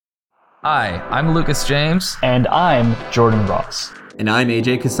Hi, I'm Lucas James. And I'm Jordan Ross. And I'm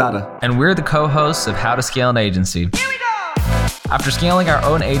AJ Casada. And we're the co-hosts of How to Scale an Agency. Here we go! After scaling our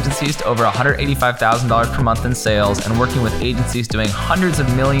own agencies to over $185,000 per month in sales and working with agencies doing hundreds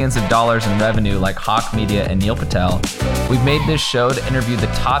of millions of dollars in revenue like Hawk Media and Neil Patel, we've made this show to interview the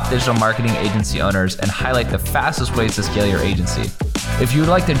top digital marketing agency owners and highlight the fastest ways to scale your agency. If you would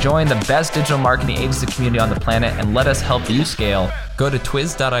like to join the best digital marketing agency community on the planet and let us help you scale, go to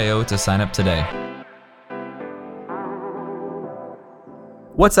twiz.io to sign up today.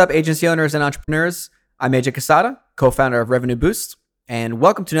 What's up, agency owners and entrepreneurs? I'm AJ Casada, co-founder of Revenue Boost, and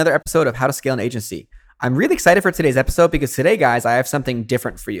welcome to another episode of How to Scale an Agency. I'm really excited for today's episode because today, guys, I have something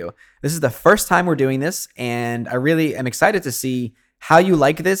different for you. This is the first time we're doing this, and I really am excited to see how you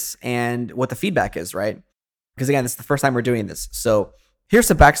like this and what the feedback is, right? Because again, this is the first time we're doing this. So here's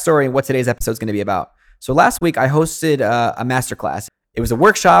some backstory and what today's episode is going to be about. So last week, I hosted a masterclass. It was a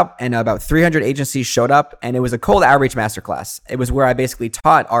workshop and about 300 agencies showed up, and it was a cold outreach masterclass. It was where I basically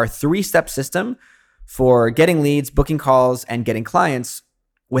taught our 3-step system for getting leads, booking calls, and getting clients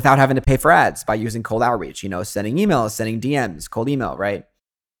without having to pay for ads by using cold outreach, sending emails, sending DMs, cold email, right?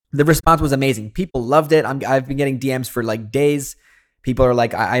 The response was amazing. People loved it. I've been getting DMs for like days. People are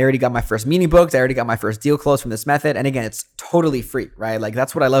like, I already got my first meeting booked. I already got my first deal closed from this method. And again, it's totally free, right? Like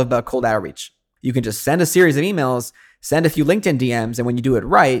that's what I love about cold outreach. You can just send a series of emails, send a few LinkedIn DMs, and when you do it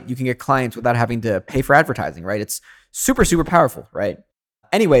right, you can get clients without having to pay for advertising, right? It's super, super powerful, right?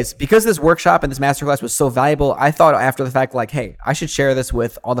 Anyways, because this workshop and this masterclass was so valuable, I thought after the fact, like, hey, I should share this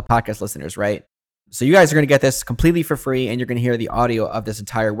with all the podcast listeners, right? So you guys are going to get this completely for free, and you're going to hear the audio of this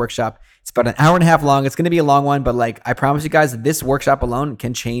entire workshop. It's about an hour and a half long. It's going to be a long one, but like I promise you guys, this workshop alone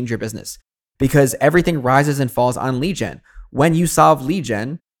can change your business because everything rises and falls on lead gen. When you solve lead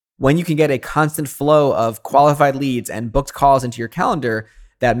gen, when you can get a constant flow of qualified leads and booked calls into your calendar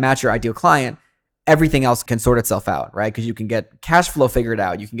that match your ideal client, everything else can sort itself out, right? Because you can get cash flow figured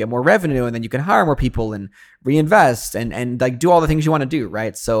out, you can get more revenue, and then you can hire more people and reinvest and like do all the things you want to do,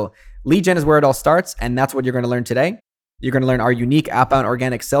 right? So lead gen is where it all starts, and that's what you're going to learn today. You're going to learn our unique outbound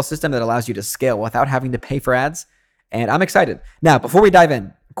organic sales system that allows you to scale without having to pay for ads, and I'm excited. Now, before we dive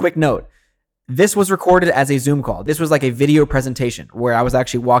in, quick note. This was recorded as a Zoom call. This was like a video presentation where I was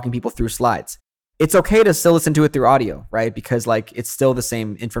actually walking people through slides. It's okay to still listen to it through audio, right? Because like it's still the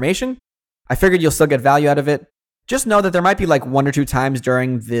same information. I figured you'll still get value out of it. Just know that there might be like 1 or 2 times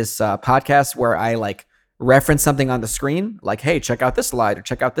during this podcast where I like reference something on the screen, like, hey, check out this slide or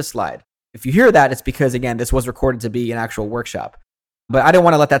check out this slide. If you hear that, it's because, again, this was recorded to be an actual workshop. But I didn't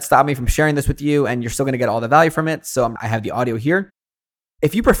want to let that stop me from sharing this with you, and you're still going to get all the value from it. So I have the audio here.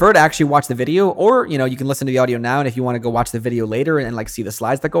 If you prefer to actually watch the video, or you can listen to the audio now, and if you want to go watch the video later and like see the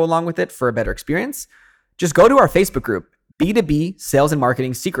slides that go along with it for a better experience, just go to our Facebook group, B2B Sales and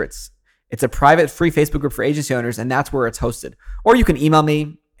Marketing Secrets. It's a private free Facebook group for agency owners, and that's where it's hosted. Or you can email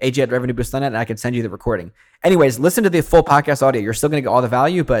me, aj@revenueboost.net, and I can send you the recording. Anyways, listen to the full podcast audio. You're still going to get all the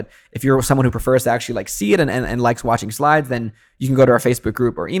value, but if you're someone who prefers to actually like see it and likes watching slides, then you can go to our Facebook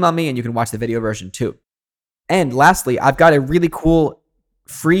group or email me, and you can watch the video version too. And lastly, I've got a really cool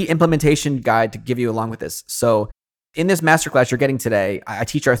free implementation guide to give you along with this. So in this masterclass you're getting today, I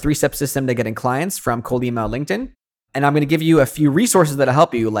teach our 3-step system to getting clients from cold email LinkedIn. And I'm going to give you a few resources that'll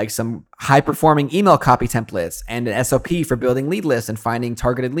help you, like some high-performing email copy templates and an SOP for building lead lists and finding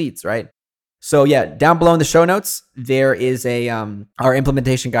targeted leads, right? So yeah, down below in the show notes, there is our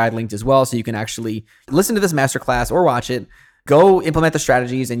implementation guide linked as well. So you can actually listen to this masterclass or watch it, go implement the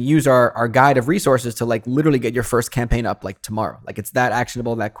strategies and use our guide of resources to like literally get your first campaign up like tomorrow. Like it's that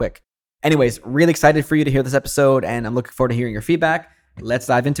actionable, that quick. Anyways, really excited for you to hear this episode, and I'm looking forward to hearing your feedback. Let's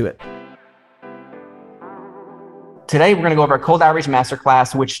dive into it. Today, we're going to go over a cold outreach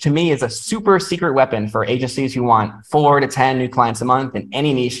masterclass, which to me is a super secret weapon for agencies who want 4 to 10 new clients a month in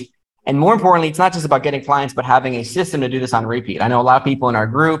any niche. And more importantly, it's not just about getting clients, but having a system to do this on repeat. I know a lot of people in our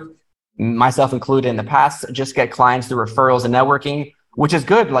group, myself included in the past, just get clients through referrals and networking, which is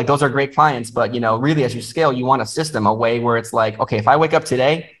good. Like those are great clients. But really as you scale, you want a system, a way where it's like, okay, if I wake up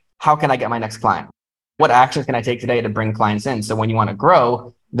today, how can I get my next client? What actions can I take today to bring clients in? So when you want to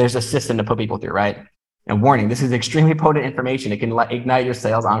grow, there's a system to put people through, right? And warning, this is extremely potent information. It can ignite your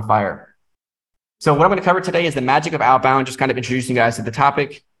sales on fire. So what I'm going to cover today is the magic of outbound, just kind of introducing you guys to the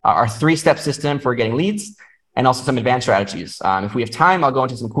topic, our 3-step system for getting leads, and also some advanced strategies. If we have time, I'll go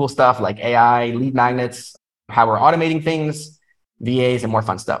into some cool stuff like AI, lead magnets, how we're automating things, VAs, and more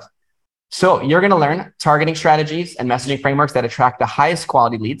fun stuff. So you're going to learn targeting strategies and messaging frameworks that attract the highest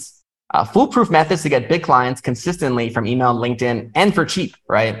quality leads, foolproof methods to get big clients consistently from email, LinkedIn, and for cheap,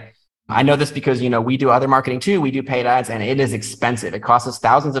 right? I know this because, we do other marketing too. We do paid ads and it is expensive. It costs us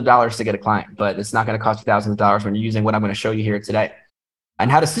thousands of dollars to get a client, but it's not going to cost you thousands of dollars when you're using what I'm going to show you here today. And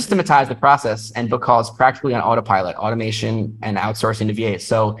how to systematize the process and book calls practically on autopilot, automation, and outsourcing to VAs.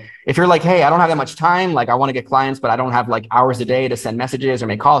 So if you're like, hey, I don't have that much time, like I want to get clients, but I don't have like hours a day to send messages or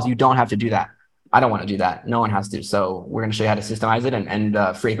make calls, you don't have to do that. I don't want to do that. No one has to. So we're going to show you how to systemize it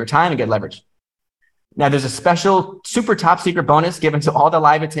and free up your time and get leverage. Now, there's a special super top secret bonus given to all the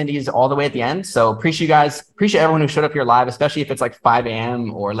live attendees all the way at the end. So appreciate you guys, appreciate everyone who showed up here live, especially if it's like 5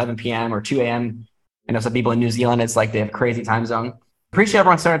 a.m. or 11 p.m. or 2 a.m. I know some people in New Zealand, it's like they have a crazy time zone. Appreciate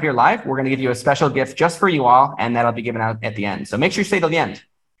everyone showing up here live. We're going to give you a special gift just for you all, and that'll be given out at the end. So make sure you stay till the end.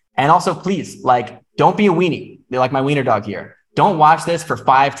 And also, please, don't be a weenie. They're like my wiener dog here. Don't watch this for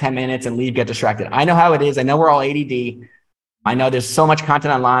 5-10 minutes and leave, get distracted. I know how it is. I know we're all ADD. I know there's so much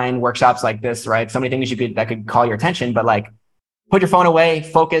content online, workshops like this, right? So many things that could call your attention, but put your phone away,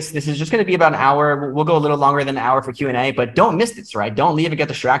 focus. This is just going to be about an hour. We'll go a little longer than an hour for Q&A, but don't miss this, right? Don't leave and get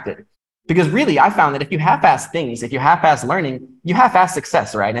distracted. Because really, I found that if you half-ass things, if you half-ass learning, you half-ass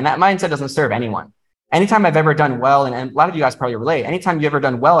success, right? And that mindset doesn't serve anyone. Anytime I've ever done well, and a lot of you guys probably relate, anytime you've ever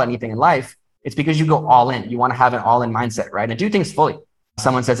done well at anything in life, it's because you go all in. You want to have an all-in mindset, right? And do things fully.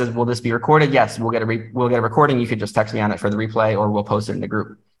 Someone says, will this be recorded? Yes, we'll get a recording. You could just text me on it for the replay, or we'll post it in the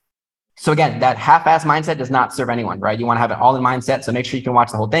group. So again, that half-ass mindset does not serve anyone, right? You want to have an all-in mindset. So make sure you can watch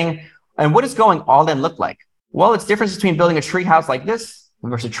the whole thing. And what does going all in look like? Well, it's the difference between building a tree house like this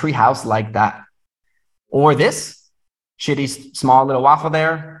versus a tree house like that. Or this shitty, small little waffle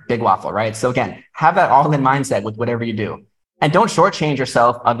there, big waffle, right? So again, have that all-in mindset with whatever you do. And don't shortchange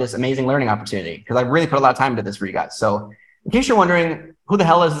yourself of this amazing learning opportunity, because I really put a lot of time into this for you guys. So in case you're wondering, who the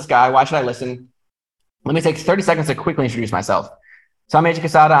hell is this guy? Why should I listen? Let me take 30 seconds to quickly introduce myself. So I'm AJ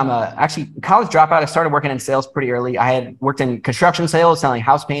Quesada. I'm actually a college dropout. I started working in sales pretty early. I had worked in construction sales, selling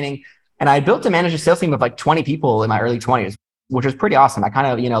house painting, and I built and managed a sales team of 20 people in my early 20s, which was pretty awesome. I kind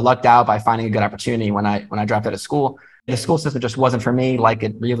of, lucked out by finding a good opportunity when I dropped out of school. The school system just wasn't for me.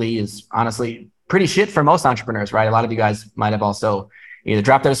 It really is honestly pretty shit for most entrepreneurs, right? A lot of you guys might have also either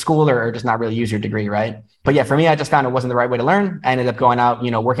dropped out of school or just not really use your degree, right? But yeah, for me, I just found it wasn't the right way to learn. I ended up going out,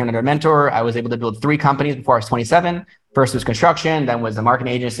 working under a mentor. I was able to build 3 companies before I was 27. First was construction, then was a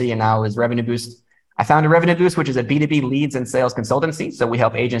marketing agency, and now is Revenue Boost. I founded Revenue Boost, which is a B2B leads and sales consultancy. So we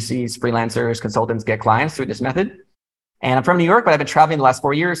help agencies, freelancers, consultants get clients through this method. And I'm from New York, but I've been traveling the last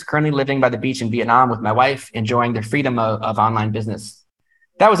 4 years, currently living by the beach in Vietnam with my wife, enjoying the freedom of online business.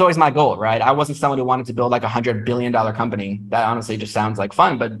 That was always my goal, right? I wasn't someone who wanted to build a $100 billion company. That honestly just sounds like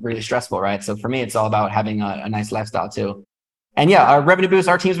fun, but really stressful, right? So for me, it's all about having a nice lifestyle too. And yeah, our Revenue Boost,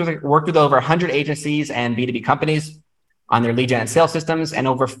 our teams worked with over 100 agencies and B2B companies on their lead gen and sales systems, and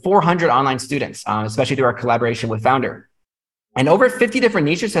over 400 online students, especially through our collaboration with Founder. And over 50 different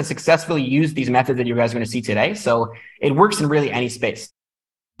niches have successfully used these methods that you guys are going to see today. So it works in really any space.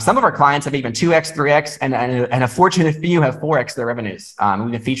 Some of our clients have even 2x, 3x, and a fortunate few have 4x their revenues.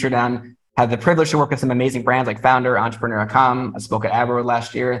 We've been featured on, have the privilege to work with some amazing brands like Founder, Entrepreneur.com. I spoke at AdWorld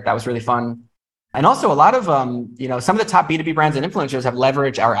last year. That was really fun. And also a lot of, some of the top B2B brands and influencers have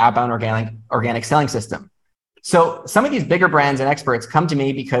leveraged our outbound organic selling system. So some of these bigger brands and experts come to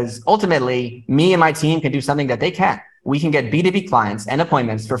me because ultimately me and my team can do something that they can't. We can get B2B clients and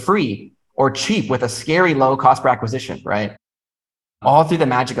appointments for free or cheap with a scary low cost per acquisition, right? All through the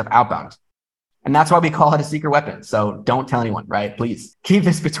magic of outbound. And that's why we call it a secret weapon. So don't tell anyone, right? Please keep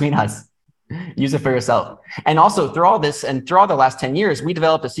this between us. Use it for yourself. And also through all this and through all the last 10 years, we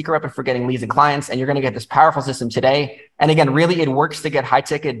developed a secret weapon for getting leads and clients. And you're going to get this powerful system today. And again, really, it works to get high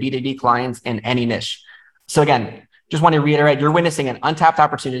ticket B2B clients in any niche. So again, just want to reiterate, you're witnessing an untapped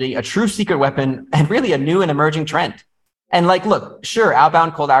opportunity, a true secret weapon, and really a new and emerging trend. And look, sure,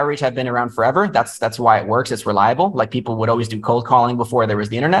 outbound cold outreach have been around forever. That's why it works. It's reliable. People would always do cold calling before there was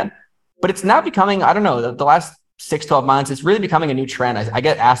the internet. But it's now becoming, I don't know, the last 6-12 months, it's really becoming a new trend. I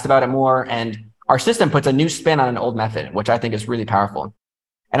get asked about it more, and our system puts a new spin on an old method, which I think is really powerful.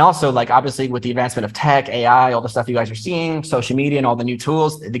 And also, obviously, with the advancement of tech, AI, all the stuff you guys are seeing, social media, and all the new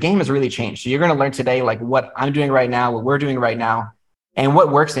tools, the game has really changed. So you're going to learn today, what I'm doing right now, what we're doing right now, and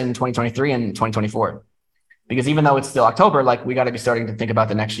what works in 2023 and 2024. Because even though it's still October, we got to be starting to think about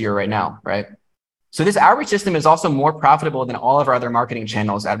the next year right now, right? So this outreach system is also more profitable than all of our other marketing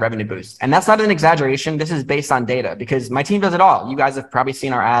channels at Revenue Boost. And that's not an exaggeration. This is based on data because my team does it all. You guys have probably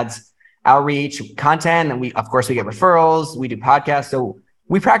seen our ads, outreach, content, and we get referrals, we do podcasts. So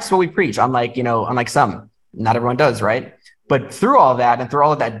we practice what we preach, unlike some, not everyone does, right? But through all that and through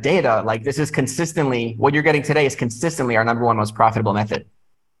all of that data, this is consistently, what you're getting today is consistently our number one most profitable method.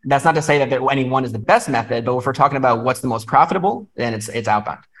 That's not to say that any one is the best method, but if we're talking about what's the most profitable, then it's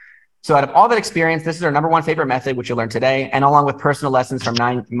outbound. So out of all that experience, this is our number one favorite method, which you'll learn today. And along with personal lessons from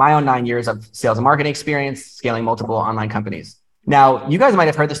my own 9 years of sales and marketing experience, scaling multiple online companies. Now, you guys might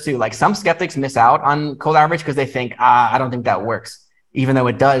have heard this too. Like some skeptics miss out on cold outreach because they think, I don't think that works, even though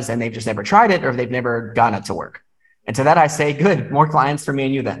it does. And they've just never tried it or they've never gotten it to work. And to that, I say, good, more clients for me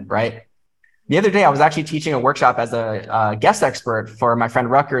and you then, right? The other day, I was actually teaching a workshop as a guest expert for my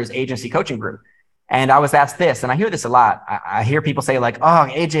friend Rucker's agency coaching group. And I was asked this, and I hear this a lot. I hear people say like, oh,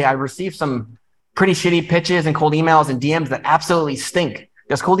 AJ, I received some pretty shitty pitches and cold emails and DMs that absolutely stink.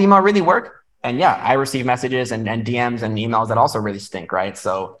 Does cold email really work? And yeah, I receive messages and DMs and emails that also really stink, right?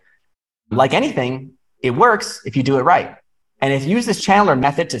 So like anything, it works if you do it right. And if you use this channel or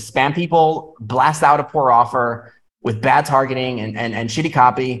method to spam people, blast out a poor offer with bad targeting and shitty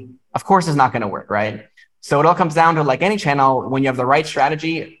copy, of course, it's not going to work, right? So it all comes down to like any channel, when you have the right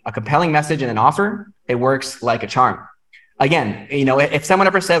strategy, a compelling message and an offer, it works like a charm. Again, if someone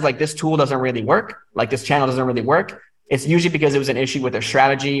ever says like this tool doesn't really work, like this channel doesn't really work, it's usually because it was an issue with their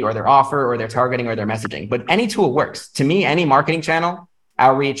strategy or their offer or their targeting or their messaging. But any tool works. To me, any marketing channel,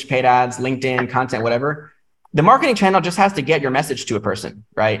 outreach, paid ads, LinkedIn, content, whatever, the marketing channel just has to get your message to a person,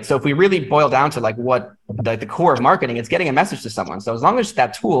 right? So if we really boil down to like what the core of marketing, it's getting a message to someone. So as long as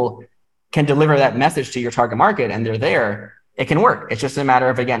that tool can deliver that message to your target market and they're there, it can work. It's just a matter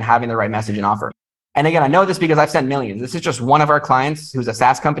of, again, having the right message and offer. And again, I know this because I've sent millions. This is just one of our clients who's a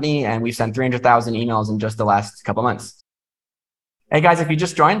SaaS company, and we've sent 300,000 emails in just the last couple months. Hey guys, if you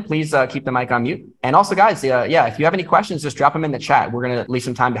just joined, please keep the mic on mute. And also guys, if you have any questions, just drop them in the chat. We're going to leave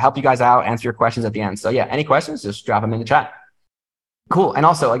some time to help you guys out, answer your questions at the end. So yeah, any questions, just drop them in the chat. Cool. And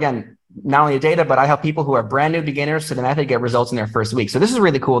also again, not only the data, but I help people who are brand new beginners to the method get results in their first week. So this is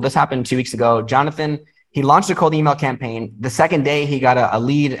really cool. This happened 2 weeks ago. Jonathan, he launched a cold email campaign. The second day he got a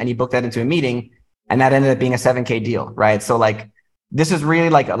lead and he booked that into a meeting, and that ended up being a 7K deal, right? So like, this is really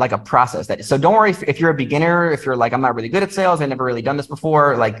like a process so don't worry if you're a beginner, if you're like, I'm not really good at sales, I've never really done this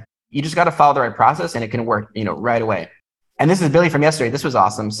before. Like you just got to follow the right process and it can work, right away. And this is Billy from yesterday. This was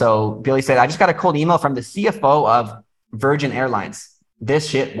awesome. So Billy said, I just got a cold email from the CFO of Virgin Airlines. This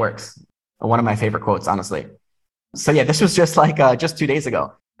shit works. One of my favorite quotes, honestly. So yeah, this was just like, just 2 days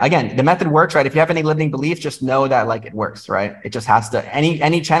ago. Again, the method works, right? If you have any limiting beliefs, just know that like it works, right? It just has to,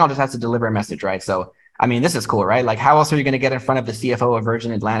 any channel just has to deliver a message, right? So I mean, this is cool, right? Like how else are you going to get in front of the CFO of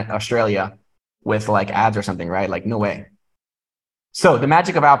Virgin Australia with like ads or something, right? Like no way. So the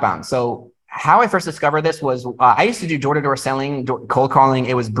magic of outbound. So how I first discovered this was I used to do door-to-door selling, cold calling.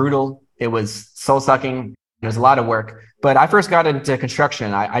 It was brutal. It was soul sucking. It was a lot of work, but I first got into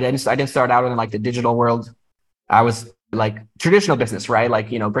construction. I didn't start out in like the digital world. I was like traditional business, right? Like,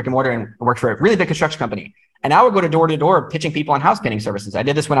 brick and mortar, and worked for a really big construction company. And I would go to door pitching people on house painting services. I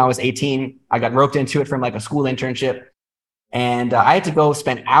did this when I was 18. I got roped into it from like a school internship. And I had to go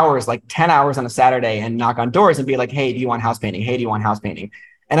spend hours, like 10 hours on a Saturday, and knock on doors and be like, hey, do you want house painting? Hey, do you want house painting?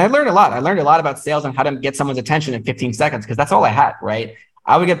 And I learned a lot. I learned a lot about sales and how to get someone's attention in 15 seconds, because that's all I had, right?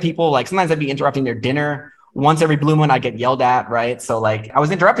 I would get people like, sometimes I'd be interrupting their dinner. Once every blue moon, I'd get yelled at, right? So like I was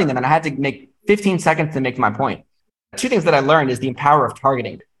interrupting them and I had to make 15 seconds to make my point. 2 things that I learned is the power of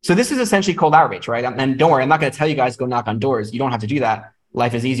targeting. So this is essentially cold outreach, right? And don't worry, I'm not going to tell you guys go knock on doors. You don't have to do that.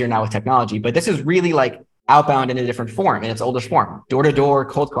 Life is easier now with technology, but this is really like outbound in a different form, in its oldest form, door-to-door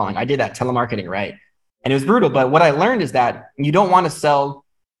cold calling. I did that, telemarketing, right? And it was brutal. But what I learned is that you don't want to sell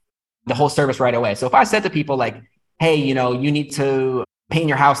the whole service right away. So if I said to people like, hey, you need to paint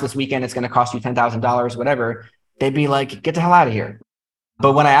your house this weekend, it's going to cost you $10,000, whatever, they'd be like, get the hell out of here.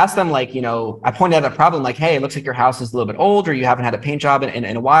 But when I asked them, like, I pointed out a problem, like, hey, it looks like your house is a little bit old, or you haven't had a paint job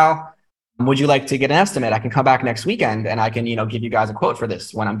in a while. Would you like to get an estimate? I can come back next weekend and I can, give you guys a quote for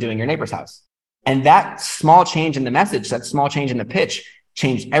this when I'm doing your neighbor's house. And that small change in the message, that small change in the pitch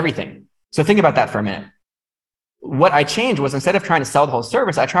changed everything. So think about that for a minute. What I changed was, instead of trying to sell the whole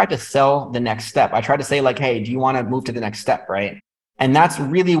service, I tried to sell the next step. I tried to say like, hey, do you want to move to the next step, right? And that's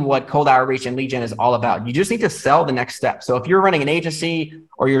really what cold outreach and lead gen is all about. You just need to sell the next step. So if you're running an agency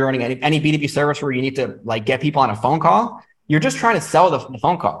or you're running any B2B service where you need to like get people on a phone call, you're just trying to sell the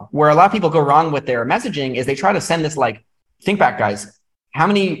phone call. Where a lot of people go wrong with their messaging is they try to send this, like, think back, guys. How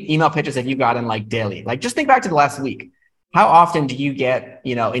many email pitches have you gotten like daily? Like just think back to the last week. How often do you get,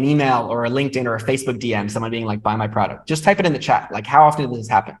 an email or a LinkedIn or a Facebook DM, someone being like, buy my product? Just type it in the chat. Like how often does this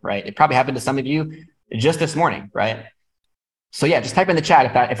happen, right? It probably happened to some of you just this morning, right? So yeah, just type in the chat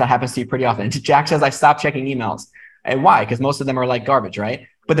if that happens to you pretty often. Jack says, I stopped checking emails. And why? Because most of them are like garbage, right?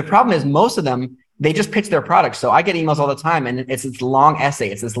 But the problem is most of them, they just pitch their product. So I get emails all the time and it's this long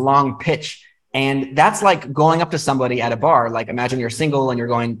essay. It's this long pitch. And that's like going up to somebody at a bar. Like imagine you're single and you're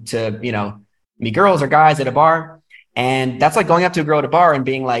going to, meet girls or guys at a bar. And that's like going up to a girl at a bar and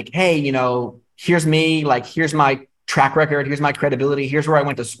being like, hey, here's me, like, here's my track record, here's my credibility, here's where I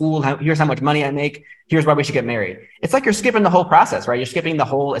went to school, here's how much money I make, here's why we should get married. It's like you're skipping the whole process, right? You're skipping the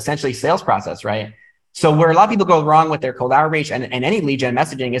whole essentially sales process, right? So where a lot of people go wrong with their cold outreach and any lead gen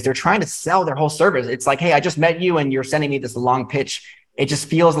messaging is they're trying to sell their whole service. It's like, hey, I just met you and you're sending me this long pitch. It just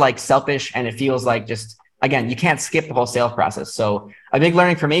feels like selfish, and it feels like just, again, you can't skip the whole sales process. So a big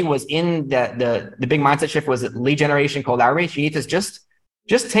learning for me was in the big mindset shift was lead generation, cold outreach. You need to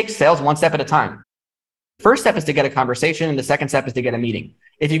just take sales one step at a time. First step is to get a conversation, and the second step is to get a meeting.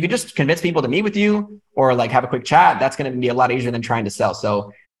 If you could just convince people to meet with you or like have a quick chat, that's going to be a lot easier than trying to sell.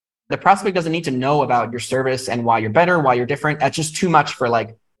 So the prospect doesn't need to know about your service and why you're better, why you're different. That's just too much for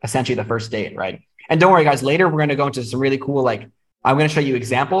like essentially the first date, right? And don't worry, guys, later we're going to go into some really cool, like I'm going to show you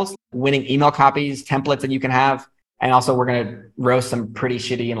examples, winning email copies, templates that you can have. And also we're going to roast some pretty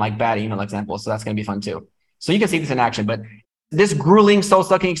shitty and like bad email examples. So that's going to be fun too. So you can see this in action, but this grueling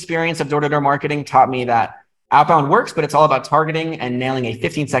soul-sucking experience of door-to-door marketing taught me that outbound works, but it's all about targeting and nailing a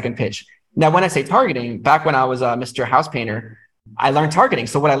 15-second pitch. Now, when I say targeting, back when I was Mr. House Painter, I learned targeting.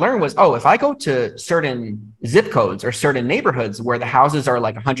 So what I learned was, if I go to certain zip codes or certain neighborhoods where the houses are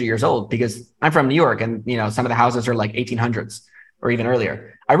like 100 years old, because I'm from New York and some of the houses are like 1800s or even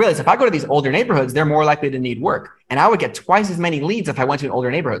earlier. I realized if I go to these older neighborhoods, they're more likely to need work. And I would get twice as many leads if I went to an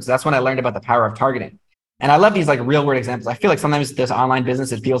older neighborhood. So that's when I learned about the power of targeting. And I love these like real world examples. I feel like sometimes this online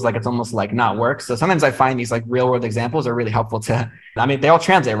business, it feels like it's almost like not work. So sometimes I find these like real world examples are really helpful they all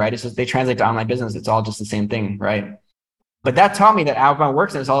translate, right? It's just, they translate to online business. It's all just the same thing, right? But that taught me that outbound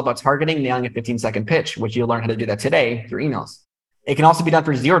works, and it's all about targeting, nailing a 15-second pitch, which you'll learn how to do that today through emails. It can also be done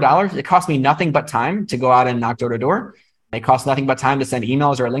for $0. It costs me nothing but time to go out and knock door to door. It costs nothing but time to send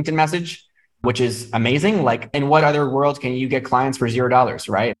emails or a LinkedIn message, which is amazing. Like, in what other world can you get clients for $0,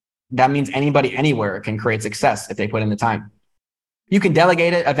 right? That means anybody anywhere can create success if they put in the time. You can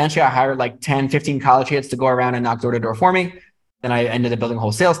delegate it. Eventually, I hired like 10, 15 college kids to go around and knock door to door for me. Then I ended up building a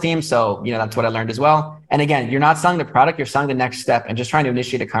whole sales team. So, that's what I learned as well. And again, you're not selling the product, you're selling the next step and just trying to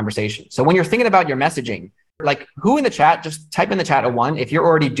initiate a conversation. So when you're thinking about your messaging, like who in the chat, just type in the chat a 1 if you're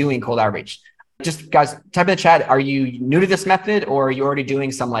already doing cold outreach. Just guys, type in the chat, are you new to this method or are you already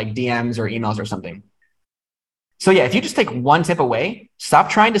doing some like DMs or emails or something? So yeah, if you just take one tip away, stop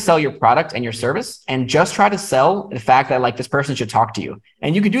trying to sell your product and your service and just try to sell the fact that like this person should talk to you.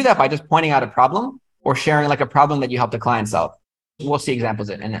 And you can do that by just pointing out a problem or sharing like a problem that you helped a client solve. We'll see examples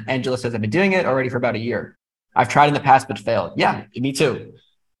of it. And Angela says, I've been doing it already for about a year. I've tried in the past, but failed. Yeah, me too.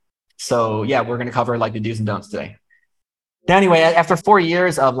 So yeah, we're going to cover like the do's and don'ts today. Now, anyway, after 4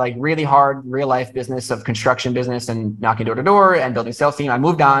 years of like really hard real life business of construction business and knocking door to door and building a sales team, I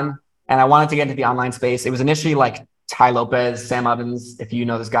moved on and I wanted to get into the online space. It was initially like Ty Lopez, Sam Ovens, if you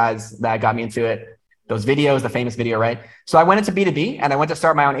know those guys, that got me into it. Those videos, the famous video, right? So I went into B2B and I went to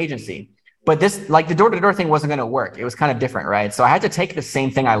start my own agency. But this, like the door-to-door thing wasn't going to work. It was kind of different, right? So I had to take the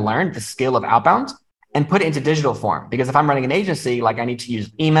same thing I learned, the skill of outbound, and put it into digital form. Because if I'm running an agency, like I need to use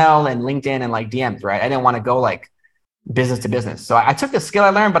email and LinkedIn and like DMs, right? I didn't want to go like business to business. So I took the skill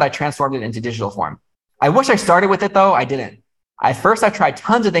I learned, but I transformed it into digital form. I wish I started with it though. I didn't. I tried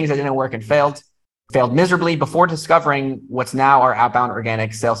tons of things that didn't work and failed miserably before discovering what's now our outbound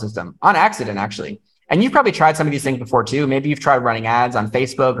organic sales system on accident, actually. And you've probably tried some of these things before too. Maybe you've tried running ads on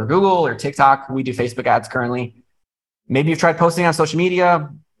Facebook or Google or TikTok. We do Facebook ads currently. Maybe you've tried posting on social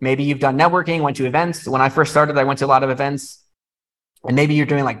media. Maybe you've done networking, went to events. When I first started, I went to a lot of events. And maybe you're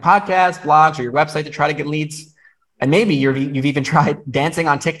doing like podcasts, blogs, or your website to try to get leads. And maybe you've even tried dancing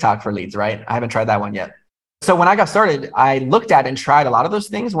on TikTok for leads, right? I haven't tried that one yet. So when I got started, I looked at and tried a lot of those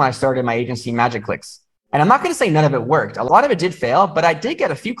things when I started my agency, Magic Clicks. And I'm not going to say none of it worked. A lot of it did fail, but I did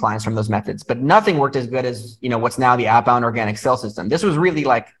get a few clients from those methods, but nothing worked as good as, what's now the outbound organic sales system. This was really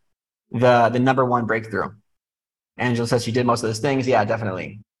like the number one breakthrough. Angela says she did most of those things. Yeah,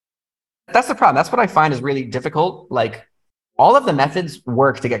 definitely. That's the problem. That's what I find is really difficult. Like all of the methods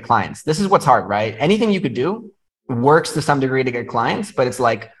work to get clients. This is what's hard, right? Anything you could do works to some degree to get clients, but it's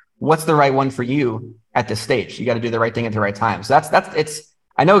like, what's the right one for you at this stage? You got to do the right thing at the right time. So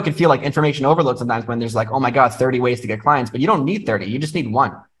I know it can feel like information overload sometimes when there's like, oh my God, 30 ways to get clients, but you don't need 30. You just need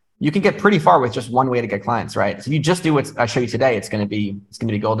one. You can get pretty far with just one way to get clients, right? So if you just do what I show you today, it's going to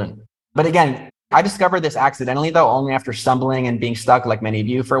be golden. But again, I discovered this accidentally though, only after stumbling and being stuck like many of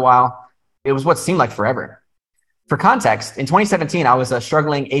you for a while. It was what seemed like forever. For context, in 2017, I was a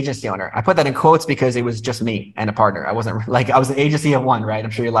struggling agency owner. I put that in quotes because it was just me and a partner. I was an agency of one, right? I'm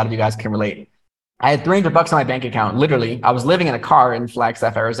sure a lot of you guys can relate. I had $300 in my bank account. Literally, I was living in a car in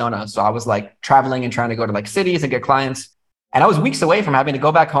Flagstaff, Arizona. So I was like traveling and trying to go to like cities and get clients. And I was weeks away from having to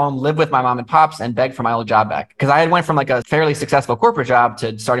go back home, live with my mom and pops, and beg for my old job back. Because I had went from like a fairly successful corporate job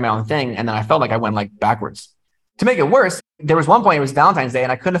to starting my own thing. And then I felt like I went like backwards. To make it worse, there was one point, it was Valentine's Day,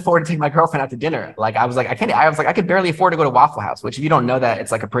 and I couldn't afford to take my girlfriend out to dinner. Like I was like, I could barely afford to go to Waffle House, which if you don't know that,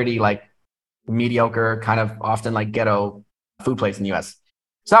 it's like a pretty like mediocre, kind of often like ghetto food place in the US.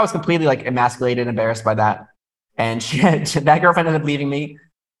 So I was completely like emasculated, embarrassed by that. And that girlfriend ended up leaving me,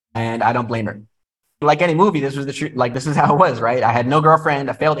 and I don't blame her. Like any movie, this was the truth. Like, this is how it was, right? I had no girlfriend,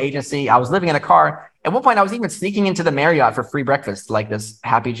 a failed agency. I was living in a car. At one point, I was even sneaking into the Marriott for free breakfast, like this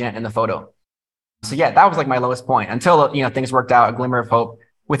happy gent in the photo. So yeah, that was like my lowest point until, things worked out, a glimmer of hope.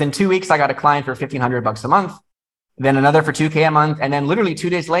 Within 2 weeks, I got a client for $1,500 a month, then another for $2K a month. And then literally 2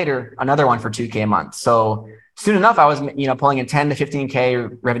 days later, another one for $2K a month. So soon enough, I was, pulling in 10 to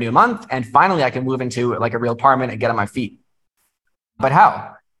 15K revenue a month. And finally I can move into like a real apartment and get on my feet. But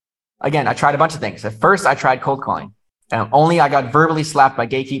how? Again, I tried a bunch of things. At first, I tried cold calling. Only I got verbally slapped by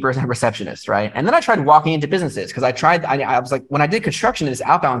gatekeepers and receptionists, right? And then I tried walking into businesses because I was like, when I did construction, this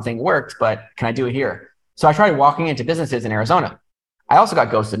outbound thing worked, but can I do it here? So I tried walking into businesses in Arizona. I also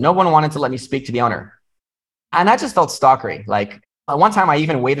got ghosted. No one wanted to let me speak to the owner. And I just felt stalkery. Like one time I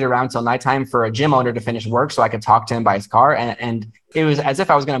even waited around till nighttime for a gym owner to finish work so I could talk to him by his car. And it was as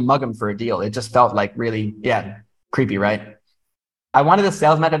if I was going to mug him for a deal. It just felt like really, creepy, right? I wanted a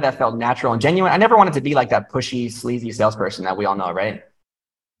sales method that felt natural and genuine. I never wanted to be like that pushy, sleazy salesperson that we all know, right?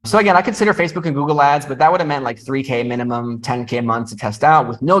 So again, I consider Facebook and Google ads, but that would have meant like 3K minimum, 10K a month to test out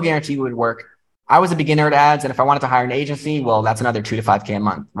with no guarantee it would work. I was a beginner at ads. And if I wanted to hire an agency, well, that's another 2 to 5K a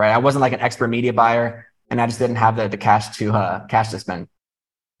month, right? I wasn't like an expert media buyer, and I just didn't have the cash to spend.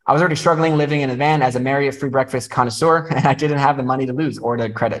 I was already struggling living in a van as a Marriott free breakfast connoisseur, and I didn't have the money to lose or to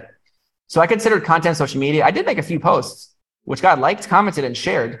credit. So I considered content, social media. I did make a few posts, which got liked, commented, and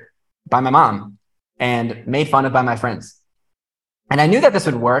shared by my mom and made fun of by my friends. And I knew that this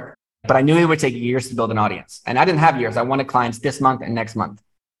would work, but I knew it would take years to build an audience. And I didn't have years. I wanted clients this month and next month.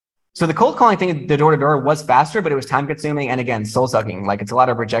 So the cold calling thing, the door-to-door was faster, but it was time consuming. And again, soul sucking. Like it's a lot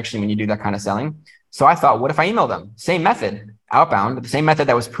of rejection when you do that kind of selling. So I thought, what if I email them? Same method, outbound, the same method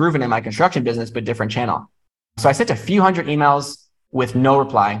that was proven in my construction business, but different channel. So I sent a few hundred emails with no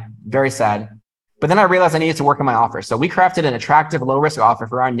reply. Very sad. But then I realized I needed to work on my offer. So we crafted an attractive, low-risk offer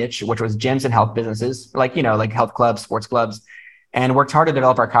for our niche, which was gyms and health businesses, like health clubs, sports clubs, and worked hard to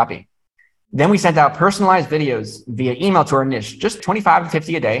develop our copy. Then we sent out personalized videos via email to our niche, just 25 to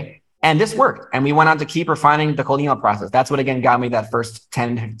 50 a day. And this worked. And we went on to keep refining the cold email process. That's what, again, got me that first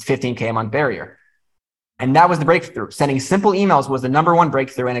 10 to 15K a month barrier. And that was the breakthrough. Sending simple emails was the number one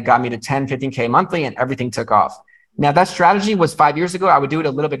breakthrough, and it got me to 10, 15K monthly, and everything took off. Now, that strategy was 5 years ago. I would do it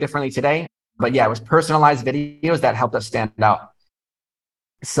a little bit differently today. But yeah, it was personalized videos that helped us stand out.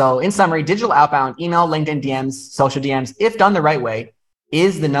 So in summary, digital outbound, email, LinkedIn DMs, social DMs, if done the right way,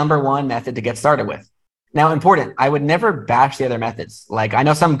 is the number one method to get started with. Now, important, I would never bash the other methods. Like I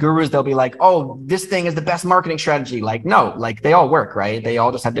know some gurus, they'll be like, oh, this thing is the best marketing strategy. Like, no, like they all work, right? They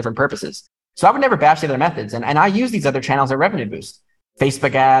all just have different purposes. So I would never bash the other methods. And I use these other channels as revenue boost.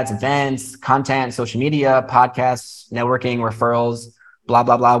 Facebook ads, events, content, social media, podcasts, networking, referrals, blah,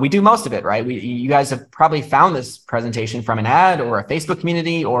 blah, blah. We do most of it, right? You guys have probably found this presentation from an ad or a Facebook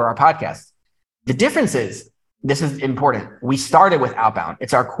community or our podcast. The difference is, this is important. We started with outbound.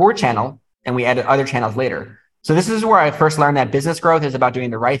 It's our core channel, and we added other channels later. So this is where I first learned that business growth is about doing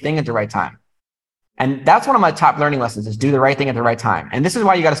the right thing at the right time. And that's one of my top learning lessons, is do the right thing at the right time. And this is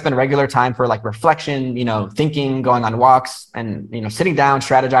why you got to spend regular time for like reflection, thinking, going on walks, and, sitting down,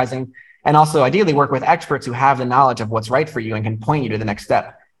 strategizing. And also ideally work with experts who have the knowledge of what's right for you and can point you to the next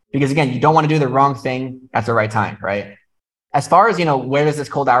step. Because again, you don't want to do the wrong thing at the right time, right? As far as, where does this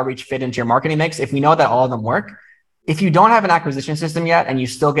cold outreach fit into your marketing mix? If we know that all of them work, if you don't have an acquisition system yet, and you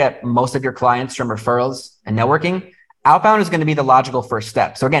still get most of your clients from referrals and networking, outbound is going to be the logical first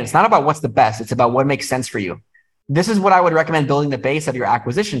step. So again, it's not about what's the best. It's about what makes sense for you. This is what I would recommend building the base of your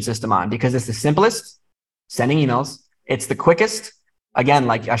acquisition system on, because it's the simplest, sending emails. It's the quickest. Again,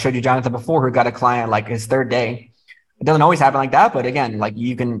 like I showed you Jonathan before, who got a client like his third day. It doesn't always happen like that, but again, like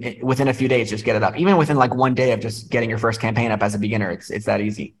you can within a few days just get it up. Even within like 1 day of just getting your first campaign up as a beginner, it's that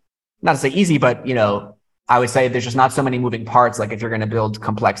easy. Not to say easy, but I would say there's just not so many moving parts. Like if you're going to build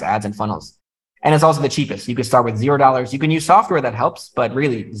complex ads and funnels, and it's also the cheapest. You could start with $0. You can use software that helps, but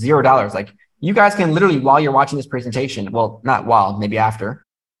really $0. Like you guys can literally, while you're watching this presentation, well, not while, maybe after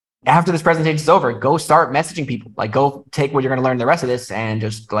this presentation is over, go start messaging people. Like go take what you're going to learn the rest of this and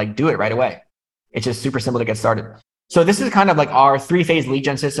just like do it right away. It's just super simple to get started. So this is kind of like our 3-phase lead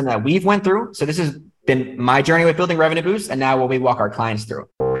gen system that we've went through. So this has been my journey with building Revenue Boost, and now what we walk our clients through.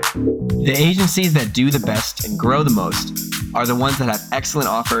 The agencies that do the best and grow the most are the ones that have excellent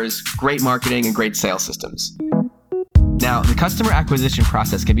offers, great marketing, and great sales systems. Now, the customer acquisition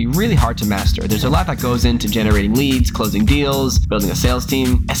process can be really hard to master. There's a lot that goes into generating leads, closing deals, building a sales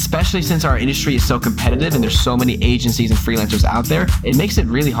team, especially since our industry is so competitive and there's so many agencies and freelancers out there. It makes it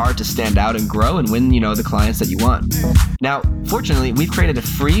really hard to stand out and grow and win, the clients that you want. Now, fortunately, we've created a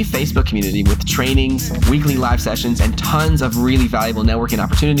free Facebook community with trainings, weekly live sessions, and tons of really valuable networking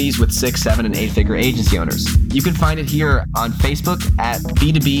opportunities with 6, 7, and 8-figure agency owners. You can find it here on Facebook at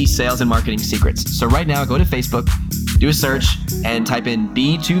B2B Sales and Marketing Secrets. So right now, go to Facebook, do a search, and type in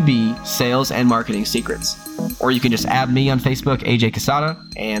B2B Sales and Marketing Secrets. Or you can just add me on Facebook, AJ Quesada,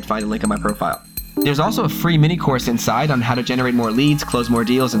 and find a link on my profile. There's also a free mini course inside on how to generate more leads, close more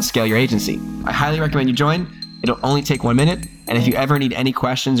deals, and scale your agency. I highly recommend you join. It'll only take 1 minute. And if you ever need any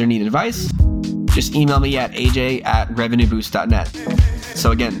questions or need advice, just email me at aj@revenueboost.net.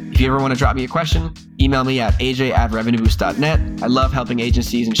 So again, if you ever want to drop me a question, email me at aj@revenueboost.net. I love helping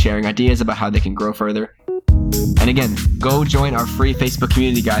agencies and sharing ideas about how they can grow further. And again, go join our free Facebook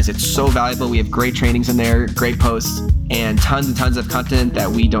community, guys. It's so valuable. We have great trainings in there, great posts, and tons of content that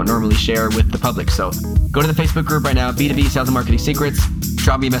we don't normally share with the public. So go to the Facebook group right now, B2B Sales and Marketing Secrets.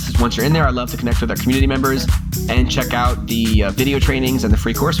 Drop me a message once you're in there. I love to connect with our community members and check out the video trainings and the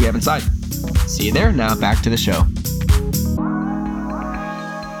free course we have inside. See you there. Now back to the show.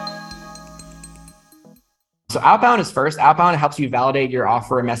 So outbound is first. Outbound helps you validate your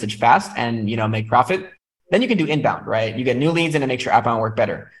offer and message fast and, make profit. Then you can do inbound, right? You get new leads in and make sure outbound work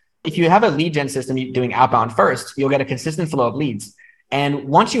better. If you have a lead gen system doing outbound first, you'll get a consistent flow of leads. And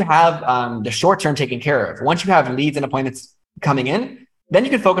once you have the short term taken care of, once you have leads and appointments coming in, then you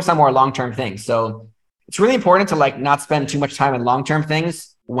can focus on more long-term things. So it's really important to not spend too much time on long-term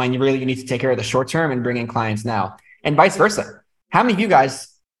things when you need to take care of the short term and bring in clients now, and vice versa. How many of you guys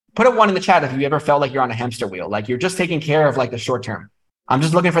put a 1 in the chat if you ever felt like you're on a hamster wheel, like you're just taking care of the short term? I'm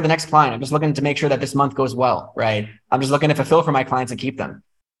just looking for the next client. I'm just looking to make sure that this month goes well, right? I'm just looking to fulfill for my clients and keep them.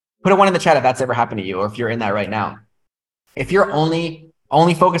 Put a 1 in the chat if that's ever happened to you, or if you're in that right now. If you're only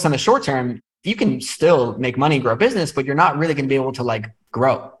focused on the short term, you can still make money, grow a business, but you're not really going to be able to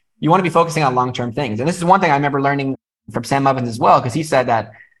grow. You want to be focusing on long-term things. And this is one thing I remember learning from Sam Muffins as well, because he said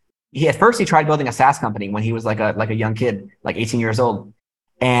that at first he tried building a SaaS company when he was like a young kid, 18 years old.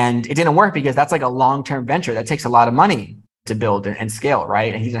 And it didn't work because that's a long-term venture that takes a lot of money to build and scale,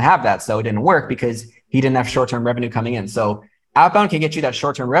 right? And he didn't have that. So it didn't work because he didn't have short-term revenue coming in. So outbound can get you that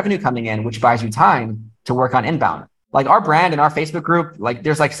short-term revenue coming in, which buys you time to work on inbound. Our brand and our Facebook group,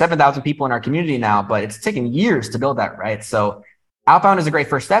 there's 7,000 people in our community now, but it's taken years to build that, right? So outbound is a great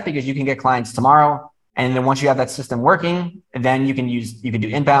first step because you can get clients tomorrow. And then once you have that system working, then you can do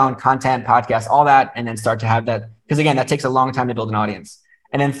inbound content, podcasts, all that, and then start to have that. Because again, that takes a long time to build an audience.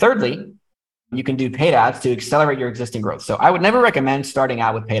 And then thirdly, you can do paid ads to accelerate your existing growth. So I would never recommend starting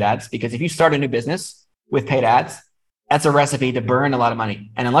out with paid ads, because if you start a new business with paid ads, that's a recipe to burn a lot of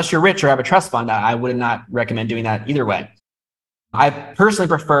money. And unless you're rich or have a trust fund, I would not recommend doing that either way. I personally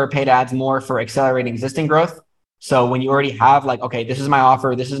prefer paid ads more for accelerating existing growth. So when you already have okay, this is my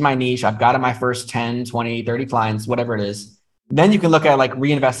offer, this is my niche, I've got my first 10, 20, 30 clients, whatever it is, then you can look at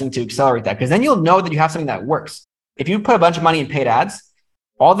reinvesting to accelerate that, because then you'll know that you have something that works. If you put a bunch of money in paid ads,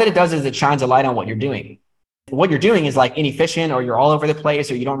 all that it does is it shines a light on what you're doing. What you're doing is inefficient, or you're all over the place,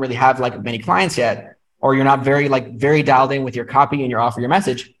 or you don't really have many clients yet, or you're not very dialed in with your copy and your offer, your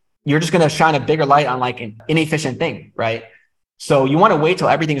message. You're just going to shine a bigger light on an inefficient thing, right? So you want to wait till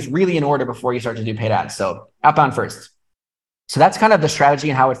everything is really in order before you start to do paid ads. So outbound first. So that's kind of the strategy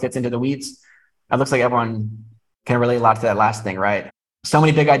and how it fits into the weeds. It looks like everyone can relate a lot to that last thing, right? So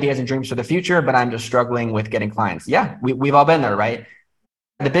many big ideas and dreams for the future, but I'm just struggling with getting clients. Yeah, we've all been there, right?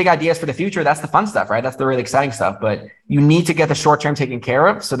 The big ideas for the future, that's the fun stuff, right? That's the really exciting stuff. But you need to get the short term taken care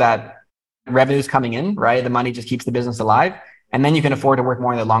of so that revenue's coming in, right? The money just keeps the business alive. And then you can afford to work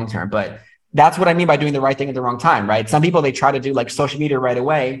more in the long term. But that's what I mean by doing the right thing at the wrong time, right? Some people, they try to do social media right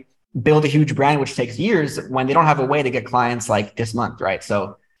away, build a huge brand, which takes years, when they don't have a way to get clients this month, right?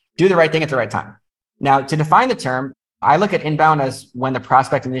 So do the right thing at the right time. Now, to define the term, I look at inbound as when the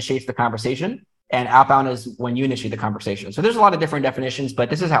prospect initiates the conversation, and outbound is when you initiate the conversation. So there's a lot of different definitions, but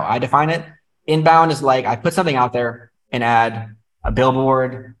this is how I define it. Inbound is I put something out there, an ad, a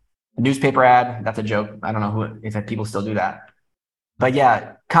billboard, a newspaper ad. That's a joke. I don't know if people still do that. But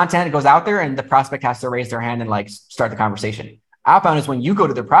yeah, content goes out there and the prospect has to raise their hand and start the conversation. Outbound is when you go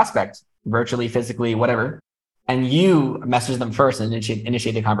to the prospect, virtually, physically, whatever, and you message them first and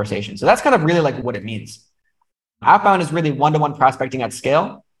initiate the conversation. So that's kind of really what it means. Outbound is really one-to-one prospecting at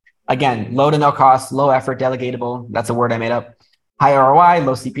scale. Again, low to no cost, low effort, delegatable. That's a word I made up. High ROI,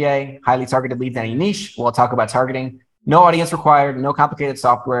 low CPA, highly targeted leads in any niche. We'll talk about targeting. No audience required, no complicated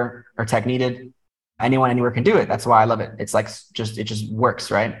software or tech needed. Anyone, anywhere can do it. That's why I love it. It's like it just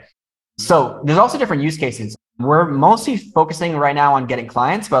works, right? So there's also different use cases. We're mostly focusing right now on getting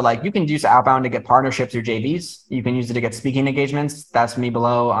clients, but like you can use outbound to get partnerships or JVs. You can use it to get speaking engagements. That's me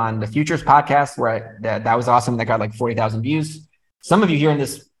below on the Futures podcast where that was awesome. That got like 40,000 views. Some of you here in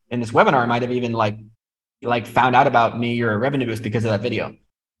this webinar might have even like found out about me or Revenue Boost because of that video.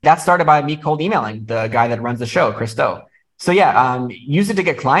 That started by me cold emailing the guy that runs the show, Chris Do. So yeah, use it to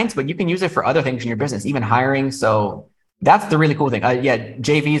get clients, but you can use it for other things in your business, even hiring. So that's the really cool thing. Yeah,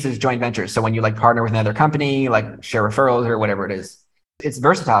 JVs is joint ventures. So when you like partner with another company, like share referrals or whatever it is, it's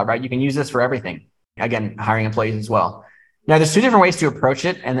versatile, right? You can use this for everything. Again, hiring employees as well. Now, there's two different ways to approach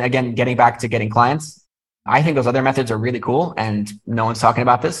it. And again, getting back to getting clients, I think those other methods are really cool. And no one's talking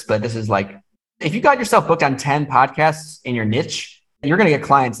about this, but this is like, if you got yourself booked on 10 podcasts in your niche, you're going to get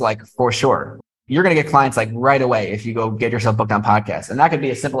clients like for sure. You're going to get clients like right away if you go get yourself booked on podcasts. And that could be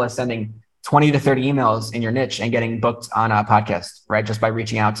as simple as sending 20 to 30 emails in your niche and getting booked on a podcast, right? Just by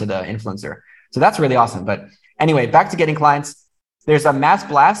reaching out to the influencer. So that's really awesome. But anyway, back to getting clients. There's a mass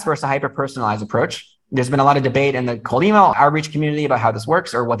blast versus a hyper-personalized approach. There's been a lot of debate in the cold email outreach community about how this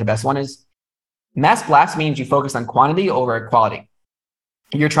works or what the best one is. Mass blast means you focus on quantity over quality.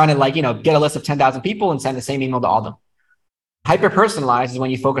 You're trying to get a list of 10,000 people and send the same email to all of them. Hyper-personalized is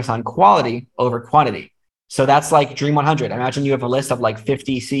when you focus on quality over quantity. So that's like Dream 100. Imagine you have a list of like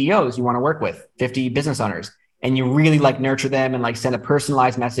 50 CEOs you want to work with, 50 business owners, and you really like nurture them and like send a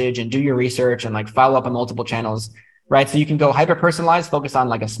personalized message and do your research and like follow up on multiple channels, right? So you can go hyper-personalized, focus on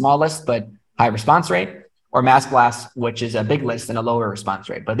like a small list, but high response rate, or mass blast, which is a big list and a lower response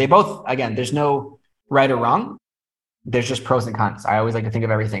rate. But they both, again, there's no right or wrong. There's just pros and cons. I always like to think of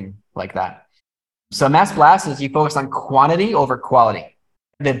everything like that. So mass blast is you focus on quantity over quality.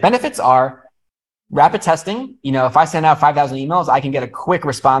 The benefits are rapid testing. If I send out 5,000 emails, I can get a quick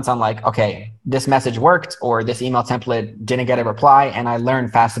response on like, okay, this message worked or this email template didn't get a reply. And I learn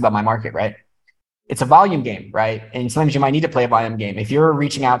fast about my market, right? It's a volume game, right? And sometimes you might need to play a volume game. If you're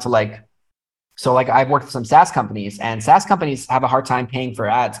reaching out to I've worked with some SaaS companies, and SaaS companies have a hard time paying for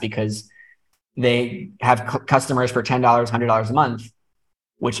ads because they have customers for $10, $100 a month,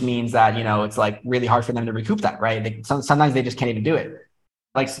 which means that, it's like really hard for them to recoup that, right? Sometimes they just can't even do it.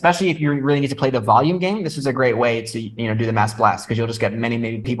 Like, especially if you really need to play the volume game, this is a great way to, do the mass blast because you'll just get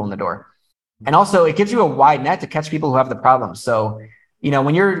many people in the door. And also it gives you a wide net to catch people who have the problem. So,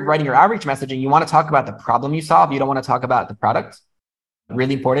 when you're writing your outreach messaging, you want to talk about the problem you solve. You don't want to talk about the product.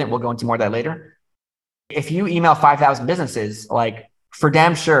 Really important. We'll go into more of that later. If you email 5,000 businesses, like for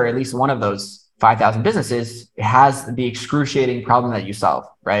damn sure, at least one of those 5,000 businesses has the excruciating problem that you solve,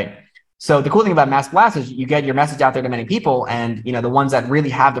 right? So the cool thing about mass blast is you get your message out there to many people, and the ones that really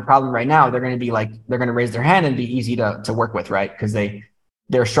have the problem right now, they're going to raise their hand and be easy to work with, right? Because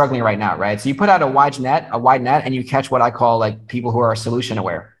they're struggling right now, right? So you put out a wide net, and you catch what I call like people who are solution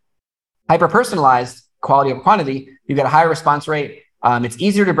aware. Hyper personalized, quality over quantity, you get a higher response rate. It's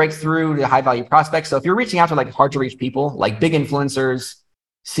easier to break through to high value prospects. So if you're reaching out to like hard to reach people, like big influencers,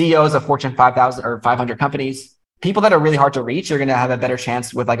 CEOs of Fortune 5,000 or 500 companies, people that are really hard to reach, you're going to have a better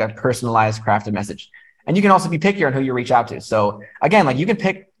chance with like a personalized crafted message. And you can also be pickier on who you reach out to. So again, like you can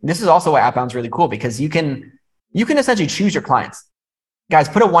pick, this is also why outbound's really cool because you can essentially choose your clients. Guys,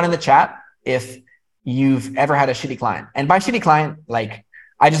 put a 1 in the chat if you've ever had a shitty client. And by shitty client, like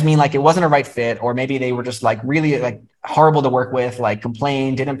I just mean like it wasn't a right fit, or maybe they were just like really like horrible to work with, like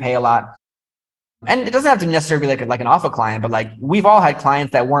complained, didn't pay a lot. And it doesn't have to necessarily be like an awful client, but like we've all had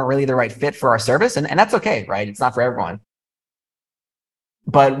clients that weren't really the right fit for our service, and that's okay, right? It's not for everyone.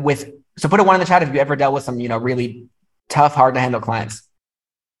 So put a 1 in the chat if you ever dealt with some, really tough, hard to handle clients.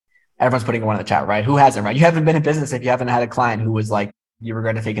 Everyone's putting a 1 in the chat, right? Who hasn't, right? You haven't been in business if you haven't had a client who was like, you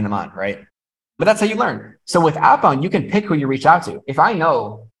regretted taking them on, right? But that's how you learn. So with outbound, you can pick who you reach out to. If I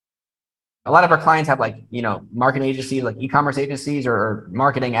know a lot of our clients have like, marketing agencies, like e-commerce agencies or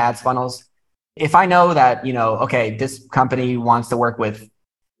marketing ads funnels. If I know that, okay, this company wants to work with,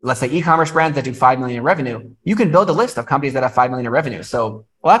 let's say, e-commerce brands that do 5 million in revenue, you can build a list of companies that have 5 million in revenue. So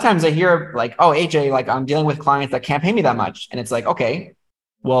a lot of times I hear like, oh, AJ, like I'm dealing with clients that can't pay me that much. And it's like, okay,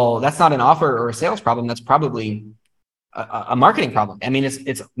 well, that's not an offer or a sales problem. That's probably a marketing problem. I mean,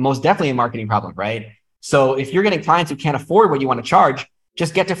 it's most definitely a marketing problem, right? So if you're getting clients who can't afford what you want to charge,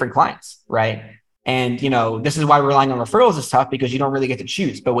 just get different clients, right? And, this is why relying on referrals is tough because you don't really get to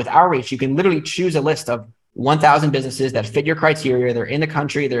choose. But with outreach, you can literally choose a list of 1,000 businesses that fit your criteria. They're in the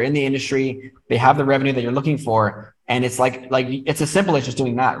country, they're in the industry, they have the revenue that you're looking for. And it's like it's as simple as just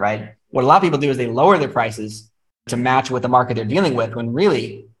doing that, right? What a lot of people do is they lower their prices to match with the market they're dealing with, when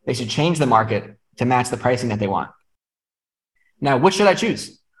really they should change the market to match the pricing that they want. Now, which should I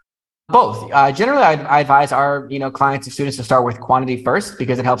choose? Both. Generally, I advise our clients and students to start with quantity first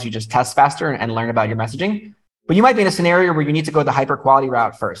because it helps you just test faster and learn about your messaging. But you might be in a scenario where you need to go the hyper quality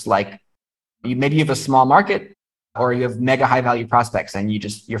route first. Like maybe you have a small market or you have mega high value prospects and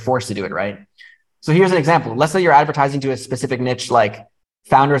you're forced to do it, right? So here's an example. Let's say you're advertising to a specific niche like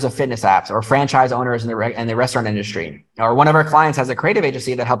founders of fitness apps or franchise owners in the restaurant industry. Or one of our clients has a creative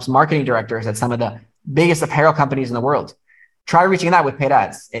agency that helps marketing directors at some of the biggest apparel companies in the world. Try reaching that with paid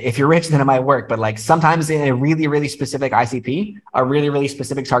ads. If you're rich, then it might work. But like sometimes in a really, really specific ICP, a really, really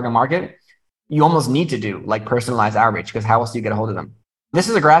specific target market, you almost need to do like personalized outreach because how else do you get a hold of them? This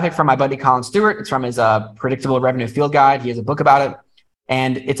is a graphic from my buddy Colin Stewart. It's from his Predictable Revenue Field Guide. He has a book about it.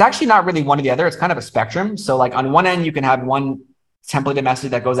 And it's actually not really one or the other. It's kind of a spectrum. So like on one end, you can have one templated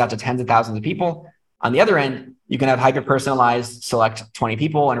message that goes out to tens of thousands of people. On the other end, you can have hyper-personalized, select 20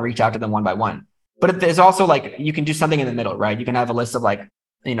 people and reach out to them one by one. But there's also like, you can do something in the middle, right? You can have a list of like,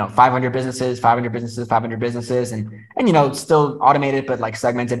 500 businesses, 500 businesses, 500 businesses, and still automated, but like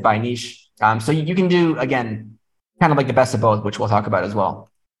segmented by niche. So you can do, again, kind of like the best of both, which we'll talk about as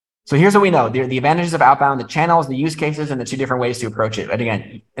well. So here's what we know. The advantages of outbound, the channels, the use cases, and the two different ways to approach it. And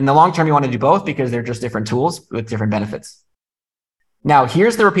again, in the long term, you want to do both because they're just different tools with different benefits. Now,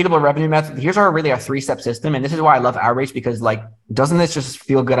 here's the repeatable revenue method. Here's our 3-step system. And this is why I love outreach because like, doesn't this just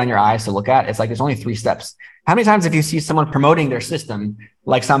feel good on your eyes to look at? It's like, there's only 3 steps. How many times have you see someone promoting their system,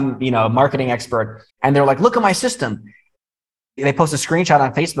 like some, marketing expert, and they're like, look at my system. They post a screenshot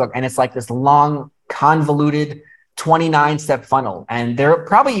on Facebook and it's like this long, convoluted 29-step funnel. And they're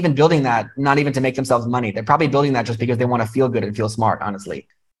probably even building that, not even to make themselves money. They're probably building that just because they want to feel good and feel smart, honestly.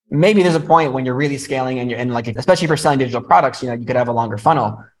 Maybe there's a point when you're really scaling and like, especially for selling digital products, you could have a longer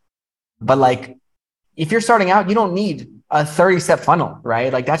funnel. But like, if you're starting out, you don't need a 30-step funnel,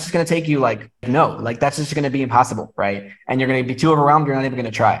 right? Like that's just going to take you that's just going to be impossible, right? And you're going to be too overwhelmed. You're not even going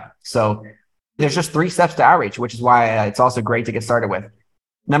to try. So there's just 3 steps to outreach, which is why it's also great to get started with.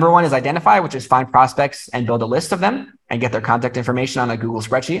 Number 1 is identify, which is find prospects and build a list of them and get their contact information on a Google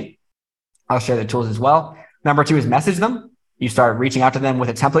spreadsheet. I'll share the tools as well. Number 2 is message them. You start reaching out to them with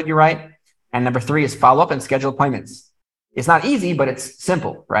a template you write. And number 3 is follow up and schedule appointments. It's not easy, but it's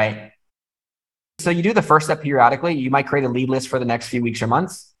simple, right? So you do the first step periodically. You might create a lead list for the next few weeks or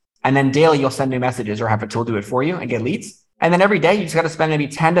months. And then daily, you'll send new messages or have a tool do it for you and get leads. And then every day, you just got to spend maybe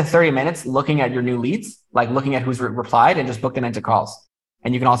 10 to 30 minutes looking at your new leads, like looking at who's replied and just book them into calls.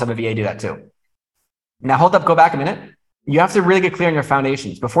 And you can also have a VA do that too. Now, hold up, go back a minute. You have to really get clear on your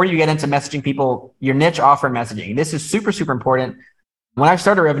foundations before you get into messaging people, your niche, offer, and messaging. This is super, super important. When I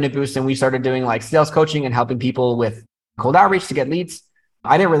started Revenue Boost and we started doing like sales coaching and helping people with cold outreach to get leads,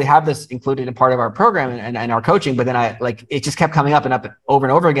 I didn't really have this included in part of our program and our coaching, but then it just kept coming up and up over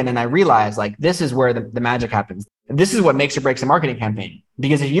and over again. And I realized like, this is where the magic happens. This is what makes or breaks a marketing campaign.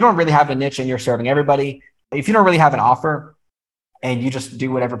 Because if you don't really have a niche and you're serving everybody, if you don't really have an offer and you just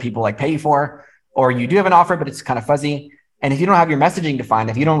do whatever people like pay you for, or you do have an offer, but it's kind of fuzzy. And if you don't have your messaging defined,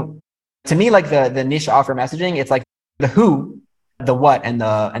 to me, like the niche offer messaging, it's like the who, the what, and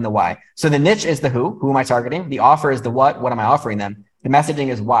the why. So the niche is the who am I targeting? The offer is the what am I offering them? The messaging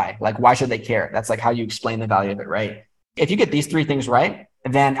is why, like why should they care? That's like how you explain the value of it, right? If you get these 3 things right,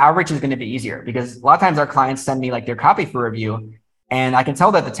 then outreach is going to be easier because a lot of times our clients send me like their copy for review. And I can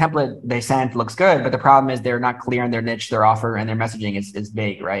tell that the template they sent looks good, but the problem is they're not clear in their niche, their offer, and their messaging is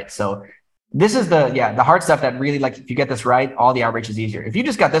vague, right? So this is the hard stuff that really, like, if you get this right, all the outreach is easier. If you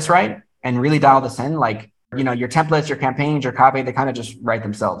just got this right and really dial this in, like, your templates, your campaigns, your copy, they kind of just write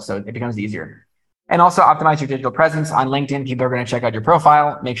themselves. So it becomes easier. And also optimize your digital presence on LinkedIn. People are going to check out your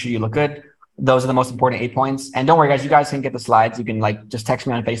profile, make sure you look good. Those are the most important 8 points. And don't worry, guys, you guys can get the slides. You can just text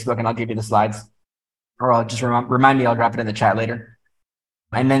me on Facebook and I'll give you the slides, or I'll just remind me, I'll drop it in the chat later.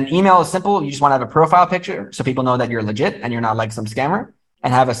 And then email is simple. You just want to have a profile picture so people know that you're legit and you're not like some scammer,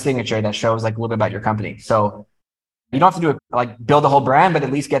 and have a signature that shows like a little bit about your company. So you don't have to build a whole brand, but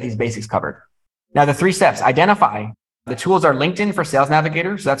at least get these basics covered. Now, the 3 steps: identify. The tools are LinkedIn for Sales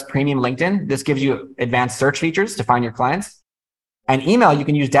Navigator. So that's premium LinkedIn. This gives you advanced search features to find your clients. And email, you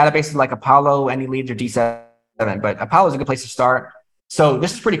can use databases like Apollo, AnyLeads, or D7, but Apollo is a good place to start. So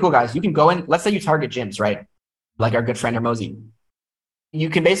this is pretty cool, guys. You can go in, let's say you target gyms, right? Like our good friend Hermosi. You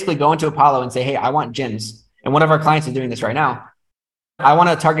can basically go into Apollo and say, hey, I want gyms. And one of our clients is doing this right now. I want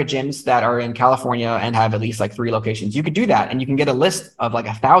to target gyms that are in California and have at least like 3 locations. You could do that. And you can get a list of like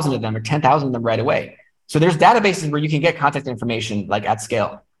 1,000 of them or 10,000 of them right away. So there's databases where you can get contact information like at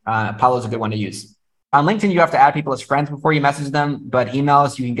scale. Apollo is a good one to use. On LinkedIn, you have to add people as friends before you message them, but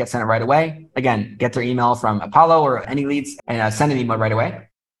emails, you can get sent it right away. Again, get their email from Apollo or AnyLeads and send an email right away.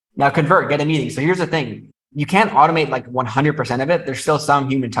 Now convert, get a meeting. So here's the thing. You can't automate like 100% of it. There's still some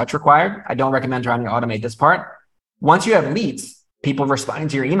human touch required. I don't recommend trying to automate this part. Once you have leads, people responding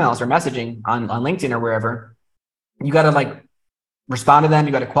to your emails or messaging on LinkedIn or wherever, you got to like respond to them.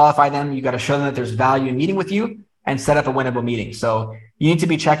 You got to qualify them. You got to show them that there's value in meeting with you and set up a winnable meeting. So you need to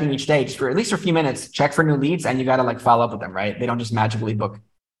be checking each day just for at least a few minutes, check for new leads, and you got to like follow up with them, right? They don't just magically book.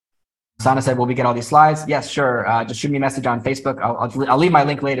 Sana said, will we get all these slides? Yes, sure. Just shoot me a message on Facebook. I'll leave my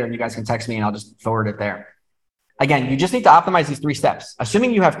link later and you guys can text me and I'll just forward it there. Again, you just need to optimize these 3 steps.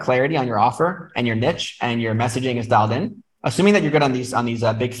 Assuming you have clarity on your offer and your niche and your messaging is dialed in, assuming that you're good on these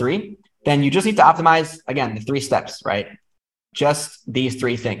big 3, then you just need to optimize, again, the 3 steps, right? Just these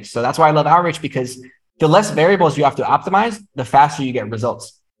 3 things. So that's why I love outreach, because the less variables you have to optimize, the faster you get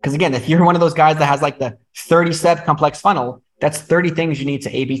results. Because again, if you're one of those guys that has like the 30-step complex funnel, that's 30 things you need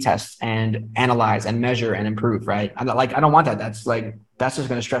to A/B test and analyze and measure and improve, right? I don't want that. That's just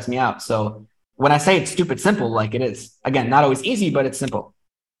going to stress me out. So when I say it's stupid simple, like it is, again, not always easy, but it's simple.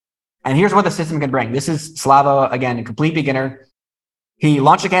 And here's what the system can bring. This is Slava, again, a complete beginner. He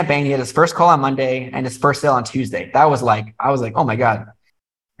launched a campaign. He had his first call on Monday and his first sale on Tuesday. I was like, oh my God.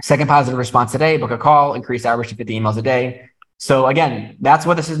 Second positive response today, book a call, increase average to 50 emails a day. So again, that's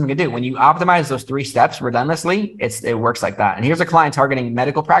what the system can do. When you optimize those 3 steps relentlessly, it works like that. And here's a client targeting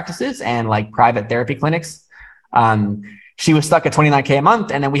medical practices and like private therapy clinics. She was stuck at 29K a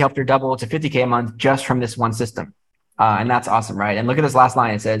month, and then we helped her double to 50K a month just from this one system. And that's awesome, right? And look at this last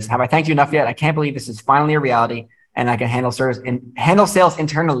line. It says, have I thanked you enough yet? I can't believe this is finally a reality and I can handle sales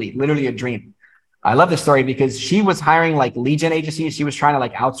internally, literally a dream. I love this story because she was hiring like lead gen agencies. She was trying to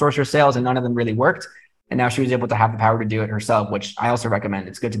like outsource her sales and none of them really worked. And now she was able to have the power to do it herself, which I also recommend.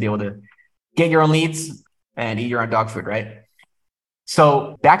 It's good to be able to get your own leads and eat your own dog food, right?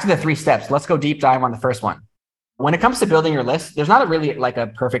 So back to the 3 steps. Let's go deep dive on the first one. When it comes to building your list, there's not really like a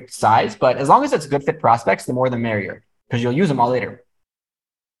perfect size, but as long as it's good fit prospects, the more the merrier, because you'll use them all later.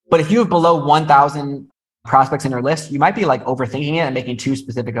 But if you have below 1,000 prospects in your list, you might be like overthinking it and making too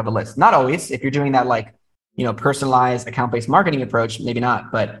specific of a list. Not always. If you're doing that like, personalized account-based marketing approach, maybe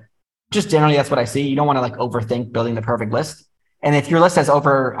not, but just generally that's what I see. You don't want to like overthink building the perfect list. And if your list has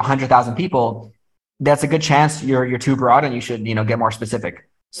over 100,000 people, that's a good chance you're too broad and you should, get more specific.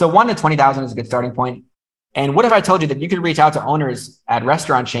 So 1 to 20,000 is a good starting point. And what if I told you that you could reach out to owners at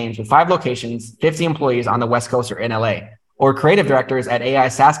restaurant chains with 5 locations, 50 employees on the West Coast or in LA, or creative directors at AI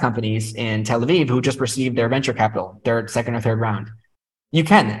SaaS companies in Tel Aviv who just received their venture capital, their second or third round? You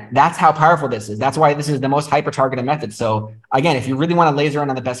can. That's how powerful this is. That's why this is the most hyper-targeted method. So again, if you really want to laser in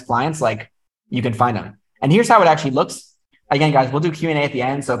on the best clients, like you can find them. And here's how it actually looks. Again, guys, we'll do Q&A at the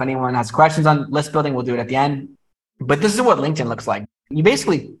end. So if anyone has questions on list building, we'll do it at the end. But this is what LinkedIn looks like. You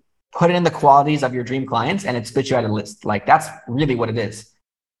basically put in the qualities of your dream clients and it spits you out a list. Like that's really what it is.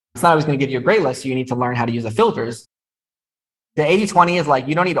 It's not always going to give you a great list. So you need to learn how to use the filters. The 80-20 is like,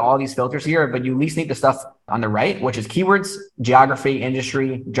 you don't need all these filters here, but you at least need the stuff on the right, which is keywords, geography,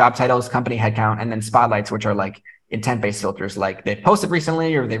 industry, job titles, company headcount, and then spotlights, which are like intent-based filters, like they've posted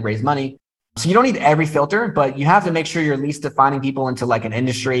recently or they've raised money. So you don't need every filter, but you have to make sure you're at least defining people into like an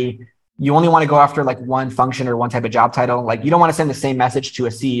industry. You only want to go after like one function or one type of job title. Like you don't want to send the same message to a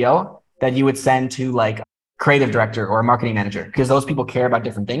CEO that you would send to like creative director or a marketing manager, because those people care about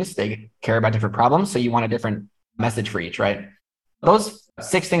different things. They care about different problems. So you want a different message for each, right? Those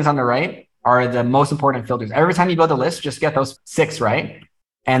 6 things on the right are the most important filters. Every time you build a list, just get those 6 right.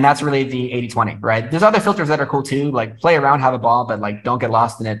 And that's really the 80-20, right? There's other filters that are cool too, like play around, have a ball, but like don't get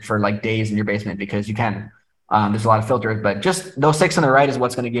lost in it for like days in your basement because you can. There's a lot of filters, but just those 6 on the right is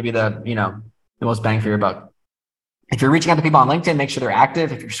what's going to give you the most bang for your buck. If you're reaching out to people on LinkedIn, make sure they're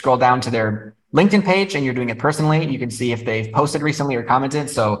active. If you scroll down to their LinkedIn page and you're doing it personally, you can see if they've posted recently or commented.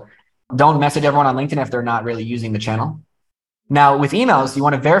 So don't message everyone on LinkedIn if they're not really using the channel. Now with emails, you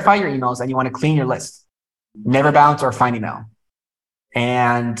want to verify your emails and you want to clean your list. Never bounce or find email.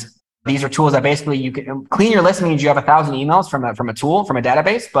 And these are tools that basically you can clean your list. Means you have 1,000 emails from a tool, from a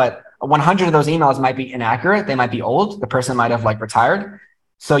database, but 100 of those emails might be inaccurate. They might be old. The person might have like retired.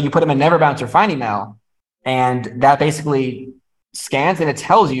 So you put them in never bounce or find email. And that basically scans and it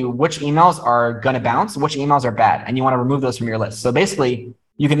tells you which emails are going to bounce, which emails are bad. And you want to remove those from your list. So basically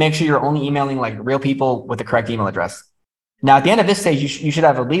you can make sure you're only emailing like real people with the correct email address. Now, at the end of this stage, you should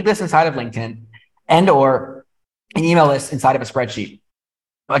have a lead list inside of LinkedIn and or an email list inside of a spreadsheet.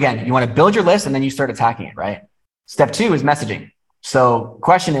 Again, you want to build your list and then you start attacking it, right? Step 2 is messaging. So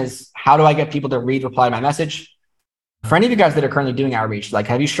question is, how do I get people to reply to my message? For any of you guys that are currently doing outreach, like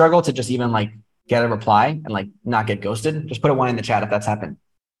have you struggled to just even like get a reply and like not get ghosted? Just put a 1 in the chat if that's happened.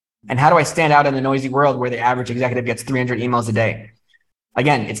 And how do I stand out in the noisy world where the average executive gets 300 emails a day?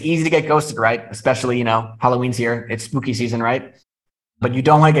 Again, it's easy to get ghosted, right? Especially, Halloween's here. It's spooky season, right? But you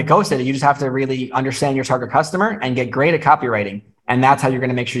don't want to get ghosted. You just have to really understand your target customer and get great at copywriting. And that's how you're going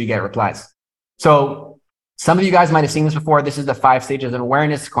to make sure you get replies. So some of you guys might have seen this before. This is the 5 stages of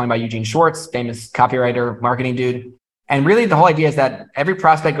awareness coined by Eugene Schwartz, famous copywriter, marketing dude. And really the whole idea is that every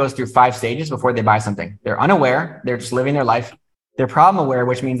prospect goes through 5 stages before they buy something. They're unaware. They're just living their life. They're problem aware,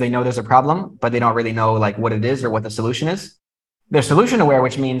 which means they know there's a problem, but they don't really know like what it is or what the solution is. They're solution aware,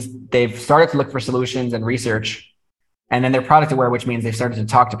 which means they've started to look for solutions and research. And then they're product aware, which means they've started to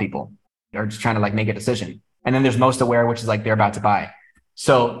talk to people or just trying to like make a decision. And then there's most aware, which is like they're about to buy.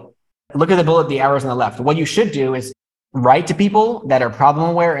 So look at the arrows on the left. What you should do is write to people that are problem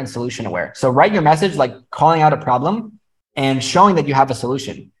aware and solution aware. So write your message like calling out a problem and showing that you have a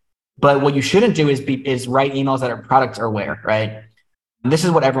solution. But what you shouldn't do is write emails that are product aware, right? And this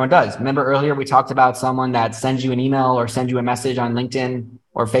is what everyone does. Remember earlier we talked about someone that sends you an email or sends you a message on LinkedIn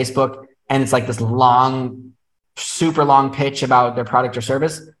or Facebook, and it's like this long, super long pitch about their product or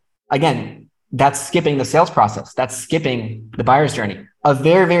service. Again, that's skipping the sales process. That's skipping the buyer's journey. A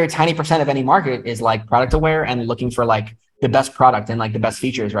very, very tiny percent of any market is like product aware and looking for like the best product and like the best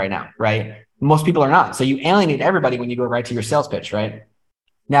features right now, right? Most people are not. So you alienate everybody when you go right to your sales pitch, right?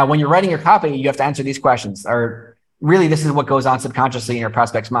 Now, when you're writing your copy, you have to answer these questions. Or really, this is what goes on subconsciously in your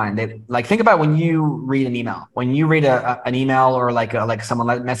prospect's mind. They like think about when you read an email. When you read an email or like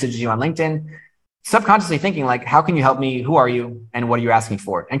someone messages you on LinkedIn, subconsciously thinking like, how can you help me? Who are you? And what are you asking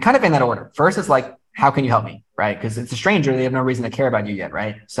for? And kind of in that order. First, it's like, how can you help me? Right? Because it's a stranger. They have no reason to care about you yet.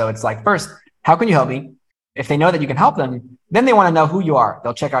 Right? So it's like, first, how can you help me? If they know that you can help them, then they want to know who you are.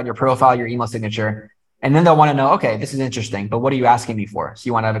 They'll check out your profile, your email signature, and then they'll want to know, okay, this is interesting, but what are you asking me for? So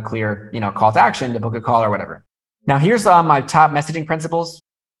you want to have a clear, call to action to book a call or whatever. Now, here's my top messaging principles.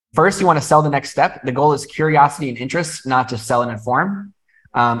 First, you want to sell the next step. The goal is curiosity and interest, not just sell and inform.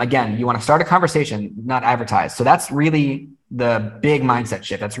 Again, you want to start a conversation, not advertise. So that's really the big mindset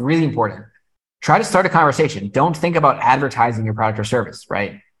shift. That's really important. Try to start a conversation. Don't think about advertising your product or service,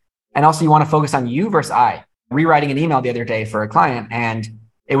 right? And also you want to focus on you versus I. Rewriting an email the other day for a client, and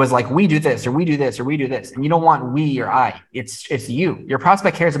it was like, we do this, or we do this, or we do this. And you don't want we or I. It's you. Your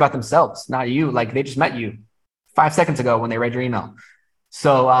prospect cares about themselves, not you. Like they just met you 5 seconds ago when they read your email.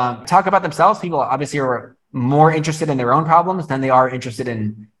 So talk about themselves. People obviously are more interested in their own problems than they are interested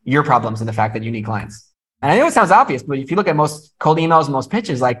in your problems and the fact that you need clients. And I know it sounds obvious, but if you look at most cold emails, most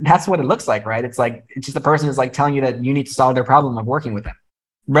pitches, like that's what it looks like, right? It's like, it's just the person is like telling you that you need to solve their problem of working with them.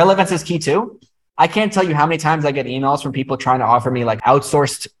 Relevance is key too. I can't tell you how many times I get emails from people trying to offer me like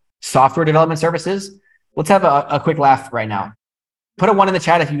outsourced software development services. Let's have a quick laugh right now. Put a 1 in the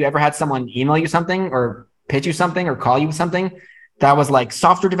chat if you ever had someone email you something or pitch you something or call you with something that was like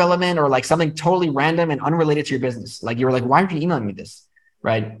software development or like something totally random and unrelated to your business. Like you were like, why are you emailing me this?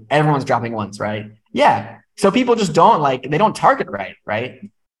 Right? Everyone's dropping ones, right? Yeah. So people just they don't target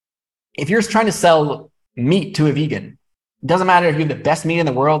right? If you're trying to sell meat to a vegan, it doesn't matter if you have the best meat in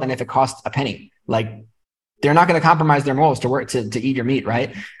the world and if it costs a penny. Like they're not going to compromise their morals to eat your meat,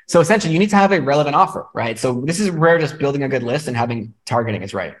 right? So essentially you need to have a relevant offer, right? So this is where just building a good list and having targeting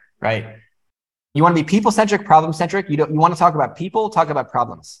is right? You want to be people-centric, problem-centric. You want to talk about people, talk about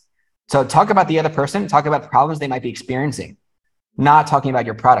problems. So talk about the other person, talk about the problems they might be experiencing, not talking about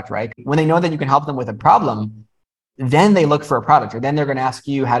your product, right? When they know that you can help them with a problem, then they look for a product, or then they're going to ask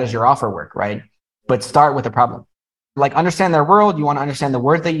you, how does your offer work, right? But start with a problem. Like understand their world. You want to understand the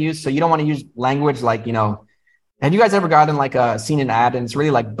words they use. So you don't want to use language like, have you guys ever gotten seen an ad and it's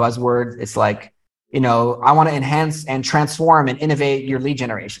really like buzzwords? It's like, I want to enhance and transform and innovate your lead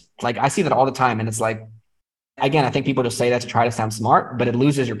generation. Like I see that all the time. And it's like, again, I think people just say that to try to sound smart, but it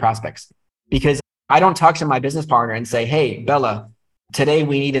loses your prospects because I don't talk to my business partner and say, hey, Bella, today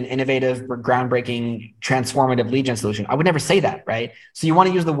we need an innovative, groundbreaking, transformative lead gen solution. I would never say that, right? So you want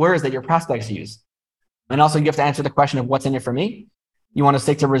to use the words that your prospects use. And also you have to answer the question of what's in it for me. You want to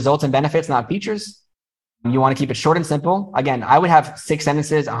stick to results and benefits, not features. You want to keep it short and simple. Again, I would have 6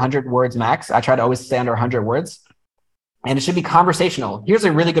 sentences, 100 words max. I try to always stay under 100 words. And it should be conversational. Here's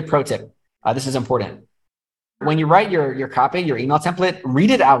a really good pro tip. This is important. When you write your copy, your email template,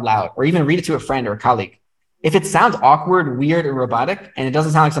 read it out loud or even read it to a friend or a colleague. If it sounds awkward, weird, or robotic, and it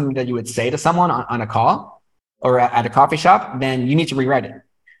doesn't sound like something that you would say to someone on a call or at a coffee shop, then you need to rewrite it.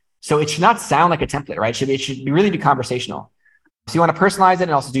 So it should not sound like a template, right? It should really be conversational. So you want to personalize it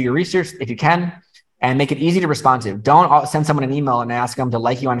and also do your research if you can and make it easy to respond to. Don't send someone an email and ask them to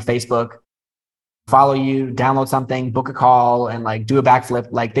like you on Facebook, follow you, download something, book a call, and do a backflip.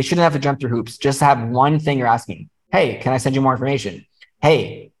 Like they shouldn't have to jump through hoops. Just have one thing you're asking. Hey, can I send you more information?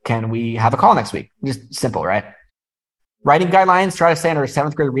 Hey, can we have a call next week? Just simple, right? Writing guidelines, try to stay under a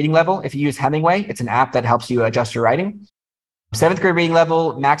 7th grade reading level. If you use Hemingway, it's an app that helps you adjust your writing. 7th grade reading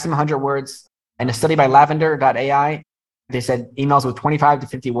level, maximum 100 words. And a study by Lavender.ai, they said emails with 25 to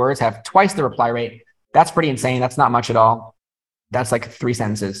 50 words have twice the reply rate. That's pretty insane. That's not much at all. That's like 3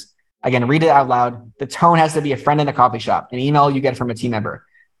 sentences. Again, read it out loud. The tone has to be a friend in a coffee shop, an email you get from a team member.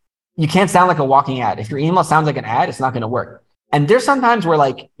 You can't sound like a walking ad. If your email sounds like an ad, it's not going to work. And there's sometimes where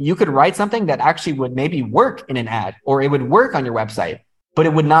like you could write something that actually would maybe work in an ad, or it would work on your website, but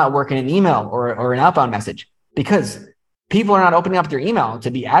it would not work in an email or an outbound message, because people are not opening up their email to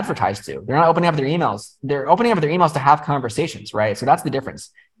be advertised to. They're not opening up their emails. They're opening up their emails to have conversations, right? So that's the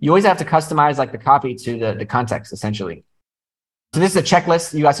difference. You always have to customize like the copy to the context, essentially. So this is a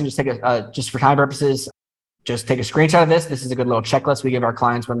checklist. You guys can just take just for time purposes, just take a screenshot of this. This is a good little checklist we give our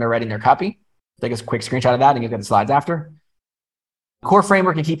clients when they're writing their copy. Take a quick screenshot of that and you'll get the slides after. Core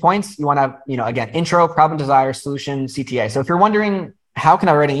framework and key points. You want to have, again, intro, problem, desire, solution, CTA. So if you're wondering, how can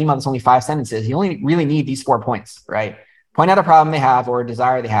I write an email that's only 5 sentences? You only really need these 4 points, right? Point out a problem they have or a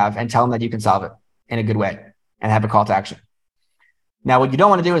desire they have and tell them that you can solve it in a good way and have a call to action. Now, what you don't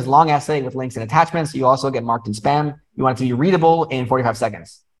want to do is long essay with links and attachments. You also get marked in spam. You want it to be readable in 45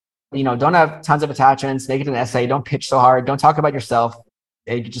 seconds. Don't have tons of attachments. Make it an essay. Don't pitch so hard. Don't talk about yourself.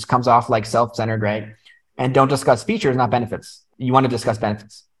 It just comes off like self-centered, right? And don't discuss features, not benefits. You want to discuss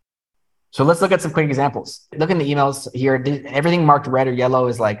benefits. So let's look at some quick examples. Look in the emails here. Everything marked red or yellow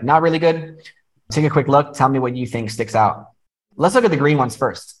is like not really good. Take a quick look. Tell me what you think sticks out. Let's look at the green ones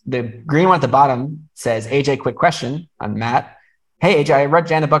first. The green one at the bottom says, AJ, quick question. I'm Matt. Hey, AJ, I read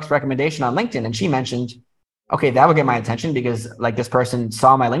Jana Buck's recommendation on LinkedIn and she mentioned, okay, that would get my attention because like this person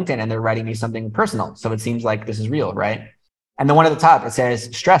saw my LinkedIn and they're writing me something personal. So it seems like this is real, right? And the one at the top, it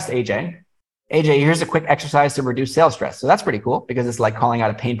says, stressed AJ. AJ, here's a quick exercise to reduce sales stress. So that's pretty cool because it's like calling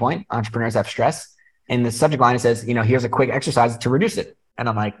out a pain point. Entrepreneurs have stress. In the subject line, it says, here's a quick exercise to reduce it. And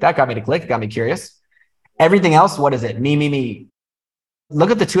I'm like, that got me to click, got me curious. Everything else, what is it? Me.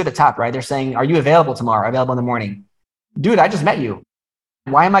 Look at the 2 at the top, right? They're saying, are you available tomorrow? Available in the morning? Dude, I just met you.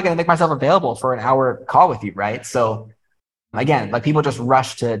 Why am I going to make myself available for an hour call with you, right? So again, like people just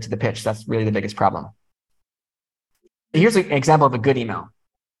rush to the pitch. That's really the biggest problem. Here's an example of a good email.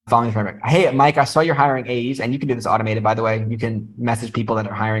 Following the framework. Hey, Mike, I saw you're hiring AEs, and you can do this automated, by the way. You can message people that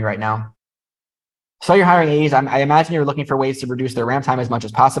are hiring right now. So you're hiring AEs. I imagine you're looking for ways to reduce their ramp time as much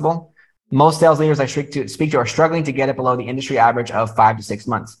as possible. Most sales leaders I speak to are struggling to get it below the industry average of 5 to 6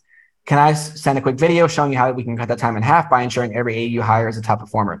 months. Can I send a quick video showing you how we can cut that time in half by ensuring every AE you hire is a top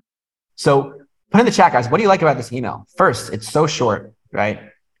performer? So put in the chat, guys, what do you like about this email? First, it's so short, right?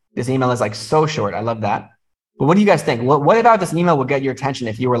 This email is like so short. I love that. But what do you guys think? What about this email would get your attention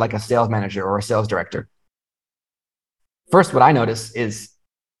if you were like a sales manager or a sales director? First, what I notice is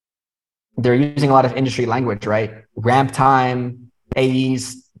they're using a lot of industry language, right? Ramp time,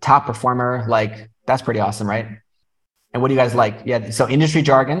 AEs, top performer, like that's pretty awesome, right? And what do you guys like? Yeah, so industry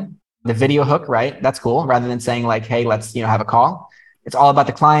jargon, the video hook, right? That's cool. Rather than saying like, hey, let's have a call. It's all about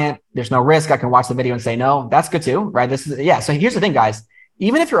the client. There's no risk. I can watch the video and say no. That's good too, right? So here's the thing, guys.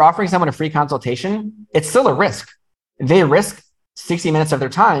 Even if you're offering someone a free consultation, it's still a risk. They risk 60 minutes of their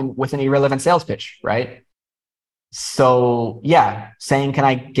time with an irrelevant sales pitch, right? So yeah, saying, can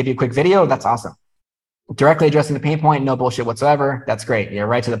I give you a quick video? That's awesome. Directly addressing the pain point, no bullshit whatsoever. That's great. Yeah,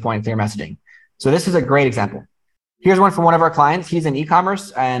 right to the point, clear messaging. So this is a great example. Here's one from one of our clients. He's in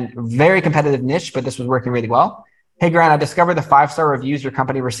e-commerce and very competitive niche, but this was working really well. Hey, Grant, I discovered the 5-star reviews your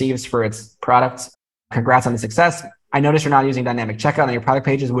company receives for its products. Congrats on the success. I noticed you're not using dynamic checkout on your product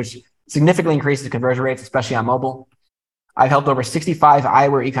pages, which significantly increases conversion rates, especially on mobile. I've helped over 65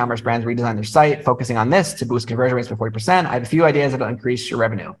 eyewear e-commerce brands redesign their site, focusing on this to boost conversion rates by 40%. I have a few ideas that'll increase your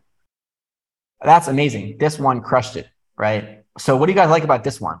revenue. That's amazing. This one crushed it, right? So what do you guys like about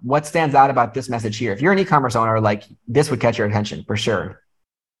this one? What stands out about this message here? If you're an e-commerce owner, like this would catch your attention for sure.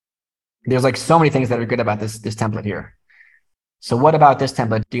 There's like so many things that are good about this template here. So what about this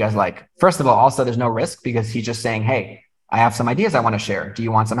template do you guys like? First of all, also there's no risk because he's just saying, hey, I have some ideas I want to share. Do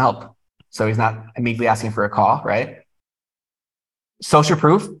you want some help? So he's not immediately asking for a call, right? Social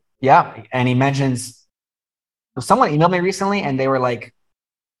proof. Yeah. And he mentions, someone emailed me recently and they were like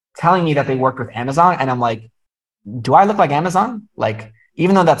telling me that they worked with Amazon. And I'm like, do I look like Amazon? Like,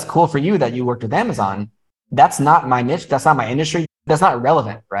 even though that's cool for you that you worked with Amazon, that's not my niche. That's not my industry. That's not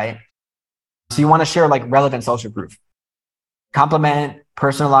relevant, right? So you want to share like relevant social proof. Compliment,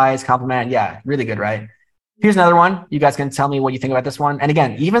 personalize, compliment. Yeah, really good, right? Here's another one. You guys can tell me what you think about this one. And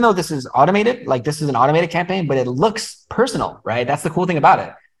again, even though this is automated, like this is an automated campaign, but it looks personal, right? That's the cool thing about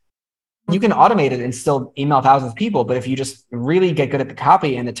it. You can automate it and still email thousands of people, but if you just really get good at the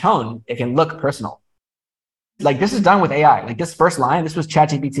copy and the tone, it can look personal. Like this is done with AI. Like this first line, this was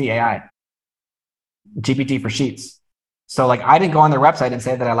ChatGPT AI, GPT for Sheets. So like I didn't go on their website and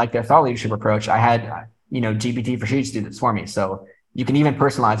say that I like their thought leadership approach. I had, GPT for Sheets do this for me. So you can even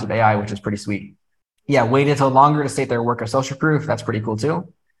personalize with AI, which is pretty sweet. Yeah, wait until longer to state their work of social proof. That's pretty cool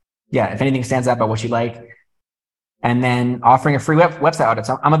too. Yeah, if anything stands out about what you like. And then offering a free website audit.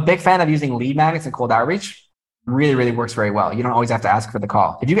 So I'm a big fan of using lead magnets and cold outreach. Really, really works very well. You don't always have to ask for the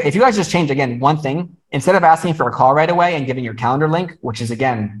call. If you guys just change, again, one thing, instead of asking for a call right away and giving your calendar link, which is,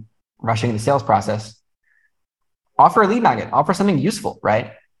 again, rushing the sales process, offer a lead magnet, offer something useful,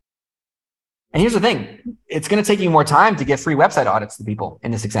 right? And here's the thing. It's going to take you more time to get free website audits to people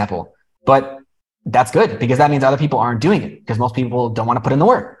in this example. But that's good because that means other people aren't doing it because most people don't want to put in the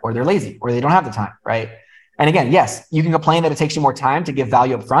work or they're lazy or they don't have the time, right? And again, yes, you can complain that it takes you more time to give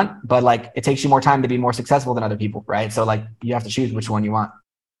value up front, but like it takes you more time to be more successful than other people, right? So like you have to choose which one you want.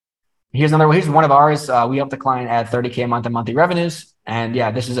 Here's one of ours. We help the client add 30K a month in monthly revenues. And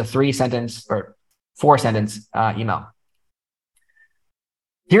yeah, this is a 4-sentence email.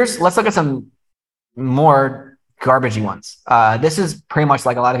 Let's look at some more garbagey ones. This is pretty much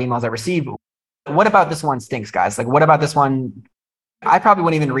like a lot of emails I receive. What about this one stinks, guys? Like, what about this one? I probably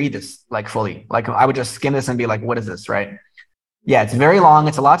wouldn't even read this like fully. Like I would just skim this and be like, what is this, right? Yeah, it's very long.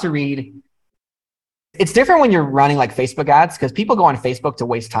 It's a lot to read. It's different when you're running like Facebook ads because people go on Facebook to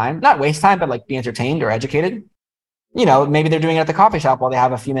waste time, not waste time, but like be entertained or educated. Maybe they're doing it at the coffee shop while they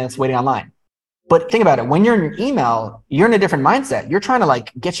have a few minutes waiting online. But think about it. When you're in your email, you're in a different mindset. You're trying to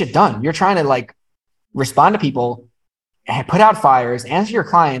like get shit done. You're trying to like respond to people, put out fires, answer your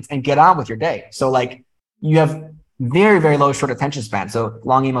clients, and get on with your day. So like you have very, very low short attention span. So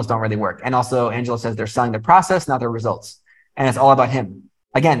long emails don't really work. And also Angelo says they're selling the process, not their results. And it's all about him.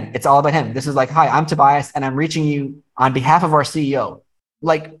 Again, it's all about him. This is like, hi, I'm Tobias and I'm reaching you on behalf of our CEO.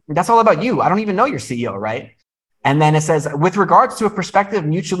 Like that's all about you. I don't even know your CEO, right? And then it says, with regards to a prospective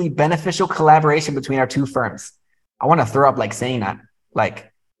mutually beneficial collaboration between our two firms. I want to throw up like saying that.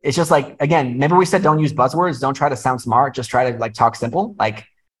 Like, it's just like, again, remember we said don't use buzzwords. Don't try to sound smart. Just try to like talk simple. Like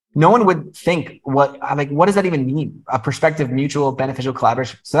no one would think what does that even mean? A prospective mutual beneficial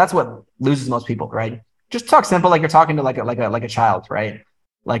collaboration. So that's what loses most people, right? Just talk simple. Like you're talking to like a child, right?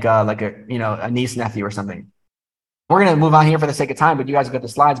 Like a niece, nephew or something. We're going to move on here for the sake of time, but you guys got the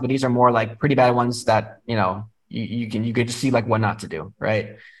slides, but these are more like pretty bad ones that, you could just see like what not to do,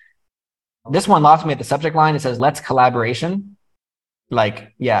 right? This one lost me at the subject line. It says, let's collaboration.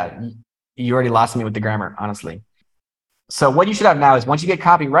 Like, yeah, you already lost me with the grammar, honestly. So what you should have now is once you get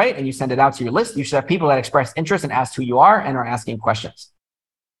copy right and you send it out to your list, you should have people that express interest and ask who you are and are asking questions.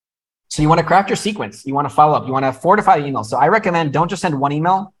 So you want to craft your sequence. You want to follow up. You want to have 4 to 5 emails. So I recommend don't just send one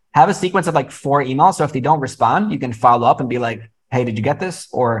email. Have a sequence of like 4 emails. So if they don't respond, you can follow up and be like, hey, did you get this?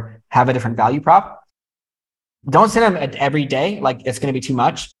 Or have a different value prop. Don't send them every day. Like it's going to be too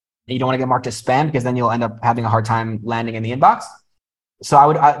much. You don't want to get marked as spam because then you'll end up having a hard time landing in the inbox.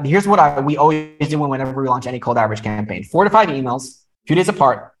 So here's what we always do whenever we launch any cold outreach campaign: 4 to 5 emails, 2 days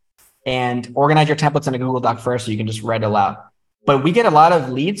apart, and organize your templates in a Google Doc first so you can just read aloud. But we get a lot of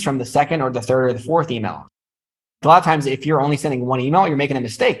leads from the second or the third or the fourth email. A lot of times, if you're only sending one email, you're making a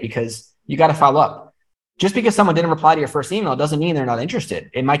mistake because you got to follow up. Just because someone didn't reply to your first email doesn't mean they're not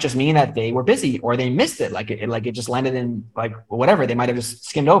interested. It might just mean that they were busy or they missed it. Like it just landed in like whatever. They might have just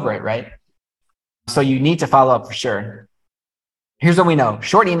skimmed over it, right? So you need to follow up for sure. Here's what we know: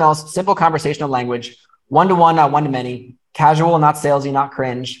 short emails, simple conversational language, one-to-one, not one-to-many, casual, not salesy, not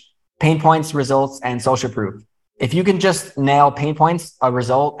cringe, pain points, results, and social proof. If you can just nail pain points, a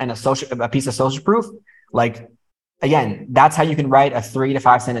result, and a piece of social proof, like, again, that's how you can write a 3 to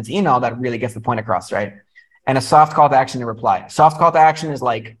 5 sentence email that really gets the point across, right? And a soft call to action to reply. Soft call to action is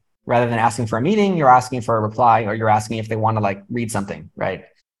like, rather than asking for a meeting, you're asking for a reply, or you're asking if they want to like read something, right?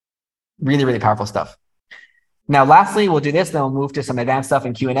 Really, really powerful stuff. Now, lastly, we'll do this, then we'll move to some advanced stuff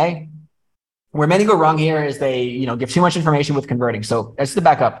in Q&A. Where many go wrong here is they, give too much information with converting. So just to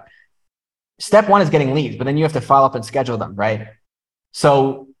back up, step 1 is getting leads, but then you have to follow up and schedule them, right?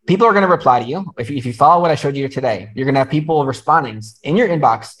 So people are going to reply to you. If you follow what I showed you today, you're going to have people responding in your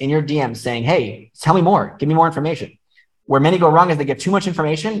inbox, in your DMs saying, hey, tell me more, give me more information. Where many go wrong is they get too much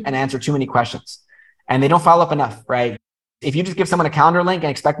information and answer too many questions, and they don't follow up enough, right? If you just give someone a calendar link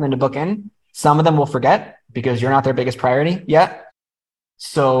and expect them to book in, some of them will forget because you're not their biggest priority yet.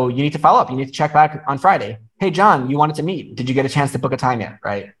 So you need to follow up. You need to check back on Friday. Hey, John, you wanted to meet. Did you get a chance to book a time yet?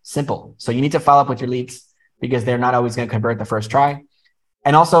 Right? Simple. So you need to follow up with your leads because they're not always going to convert the first try.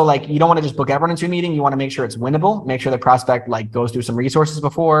 And also, like, you don't want to just book everyone into a meeting. You want to make sure it's winnable. Make sure the prospect like goes through some resources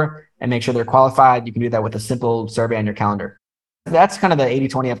before and make sure they're qualified. You can do that with a simple survey on your calendar. That's kind of the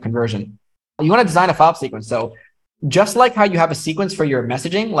 80-20 of conversion. You want to design a follow-up sequence. So just like how you have a sequence for your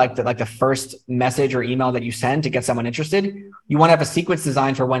messaging, like the first message or email that you send to get someone interested, you want to have a sequence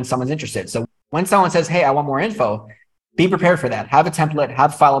designed for when someone's interested. So when someone says, hey, I want more info, be prepared for that. Have a template,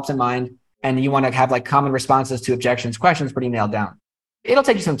 have follow-ups in mind, and you want to have like common responses to objections, questions pretty nailed down. It'll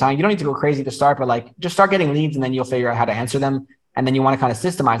take you some time. You don't need to go crazy to start, but like just start getting leads and then you'll figure out how to answer them. And then you want to kind of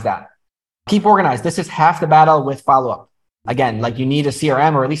systemize that. Keep organized. This is half the battle with follow-up. Again, like you need a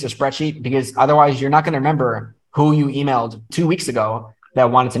CRM or at least a spreadsheet, because otherwise you're not going to remember who you emailed 2 weeks ago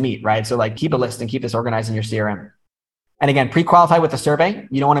that wanted to meet, right? So like keep a list and keep this organized in your CRM. And again, pre-qualify with a survey.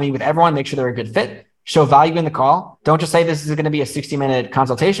 You don't want to meet with everyone. Make sure they're a good fit. Show value in the call. Don't just say this is going to be a 60-minute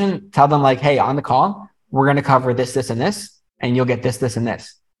consultation. Tell them like, hey, on the call, we're going to cover this, this, and this, and you'll get this, this, and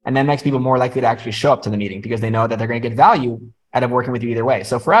this. And that makes people more likely to actually show up to the meeting because they know that they're going to get value out of working with you either way.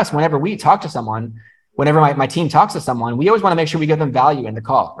 So for us, whenever we talk to someone, whenever my team talks to someone, we always want to make sure we give them value in the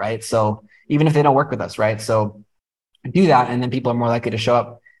call, right? So even if they don't work with us, right? So do that, and then people are more likely to show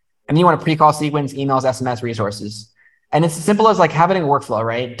up. And then you want a pre-call sequence, emails, SMS, resources. And it's as simple as like having a workflow,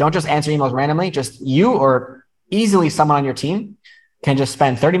 right? Don't just answer emails randomly. Just you or easily someone on your team can just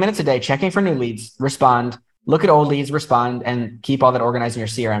spend 30 minutes a day checking for new leads, respond, look at old leads, respond, and keep all that organized in your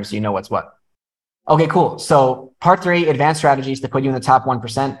CRM so you know what's what. Okay, cool. So part 3, advanced strategies to put you in the top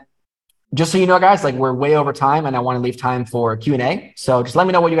 1%. Just so you know, guys, like we're way over time and I want to leave time for Q&A. So just let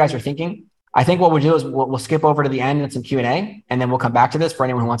me know what you guys are thinking. I think what we'll do is we'll skip over to the end and some Q&A, and then we'll come back to this for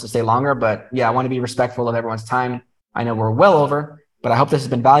anyone who wants to stay longer. But yeah, I want to be respectful of everyone's time. I know we're well over, but I hope this has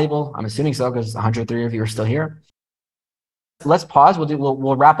been valuable. I'm assuming so because 103 of you are still here. Let's pause.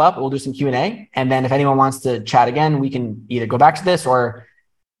 We'll wrap up. We'll do some Q&A. And then if anyone wants to chat again, we can either go back to this or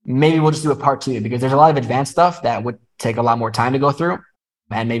maybe we'll just do a part 2 because there's a lot of advanced stuff that would take a lot more time to go through.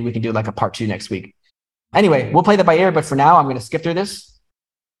 And maybe we can do like a part 2 next week. Anyway, we'll play that by ear. But for now, I'm going to skip through this.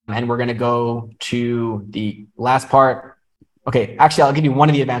 And we're going to go to the last part. Okay, actually, I'll give you one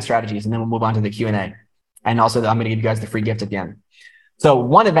of the advanced strategies and then we'll move on to the Q&A. And also, I'm going to give you guys the free gift at the end. So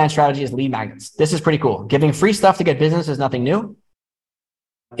one advanced strategy is lead magnets. This is pretty cool. Giving free stuff to get business is nothing new.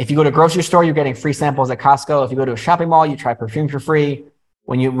 If you go to a grocery store, you're getting free samples at Costco. If you go to a shopping mall, you try perfume for free.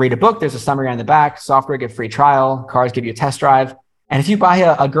 When you read a book, there's a summary on the back. Software, get free trial. Cars give you a test drive. And if you buy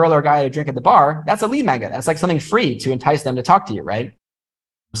a girl or a guy a drink at the bar, that's a lead magnet. That's like something free to entice them to talk to you, right?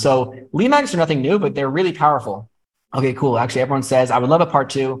 So lead magnets are nothing new, but they're really powerful. Okay, cool. Actually, everyone says, I would love a part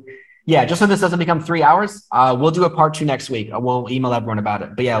 2. Yeah, just so this doesn't become 3 hours, we'll do a part 2 next week. We'll email everyone about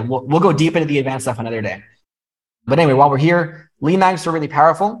it. But yeah, we'll go deep into the advanced stuff another day. But anyway, while we're here, lead magnets are really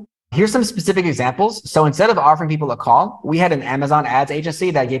powerful. Here's some specific examples. So instead of offering people a call, we had an Amazon ads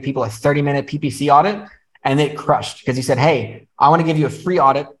agency that gave people a 30-minute PPC audit, and it crushed because he said, hey, I want to give you a free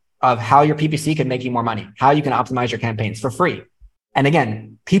audit of how your PPC can make you more money, how you can optimize your campaigns for free. And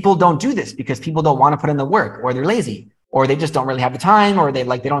again, people don't do this because people don't want to put in the work, or they're lazy, or they just don't really have the time, or they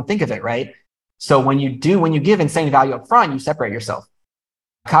don't think of it, right? So when you give insane value up front, you separate yourself.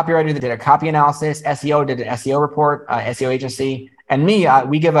 Copywriter did a copy analysis, SEO did an SEO report, SEO agency, and me,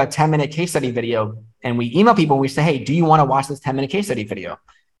 we give a 10-minute case study video and we email people and we say, hey, do you want to watch this 10-minute case study video?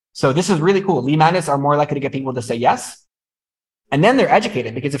 So this is really cool. Lead magnets are more likely to get people to say yes. And then they're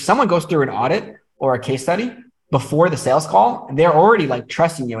educated because if someone goes through an audit or a case study before the sales call, they're already like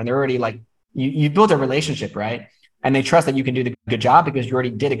trusting you and they're already like, you build a relationship, right? And they trust that you can do the good job because you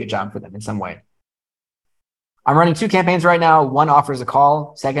already did a good job for them in some way. I'm running 2 campaigns right now. One offers a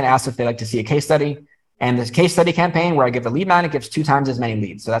call. Second asks if they like to see a case study. And this case study campaign where I give a lead magnet gives 2 times as many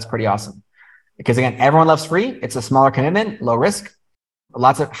leads. So that's pretty awesome. Because again, everyone loves free. It's a smaller commitment, low risk,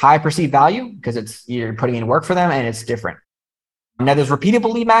 lots of high perceived value because you're putting in work for them and it's different. Now there's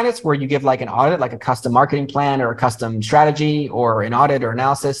repeatable lead magnets where you give like an audit, like a custom marketing plan or a custom strategy or an audit or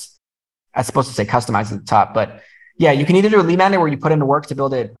analysis. I'm supposed to say customized at the top, but yeah, you can either do a lead magnet where you put in the work to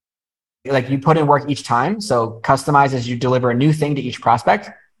build it, like you put in work each time. So customize as you deliver a new thing to each prospect.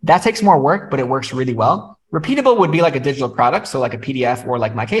 That takes more work, but it works really well. Repeatable would be like a digital product. So like a PDF or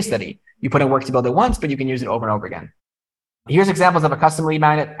like my case study. You put in work to build it once, but you can use it over and over again. Here's examples of a custom lead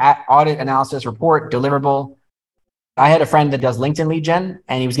magnet, audit, analysis, report, deliverable. I had a friend that does LinkedIn lead gen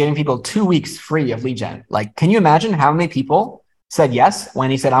and he was giving people 2 weeks free of lead gen. Like, can you imagine how many people said yes when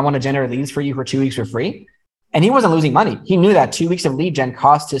he said, I want to generate leads for you for 2 weeks for free? And he wasn't losing money. He knew that 2 weeks of lead gen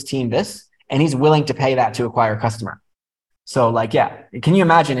cost his team this, and he's willing to pay that to acquire a customer. So like, yeah, can you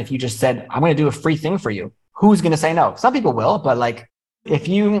imagine if you just said, I'm going to do a free thing for you? Who's going to say no? Some people will, but like, if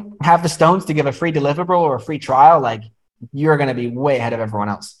you have the stones to give a free deliverable or a free trial, like you're going to be way ahead of everyone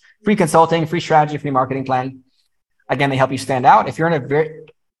else. Free consulting, free strategy, free marketing plan. Again, they help you stand out. If you're in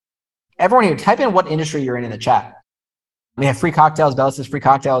everyone here, type in what industry you're in the chat. We have free cocktails, Bellis' free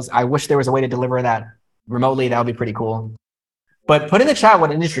cocktails. I wish there was a way to deliver that remotely. That would be pretty cool. But put in the chat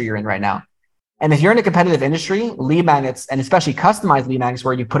what industry you're in right now. And if you're in a competitive industry, lead magnets, and especially customized lead magnets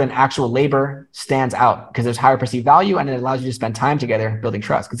where you put in actual labor, stands out because there's higher perceived value and it allows you to spend time together building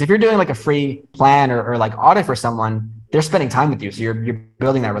trust. Because if you're doing like a free plan or like audit for someone, they're spending time with you. So you're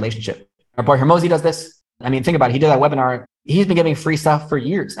building that relationship. Our boy Hermosi does this. I mean, think about it. He did that webinar. He's been giving free stuff for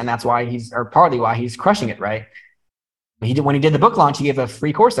years. And that's why partly why he's crushing it, right? When he did the book launch, he gave a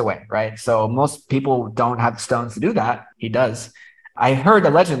free course away, right? So most people don't have the stones to do that. He does. I heard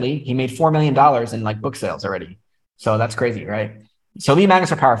allegedly he made $4 million in like book sales already. So that's crazy, right? So lead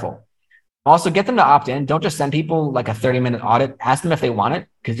magnets are powerful. Also get them to opt in. Don't just send people like a 30-minute audit. Ask them if they want it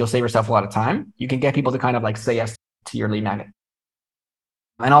because you'll save yourself a lot of time. You can get people to kind of like say yes to your lead magnet.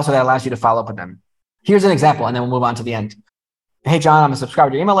 And also that allows you to follow up with them. Here's an example, and then we'll move on to the end. Hey, John, I'm a subscriber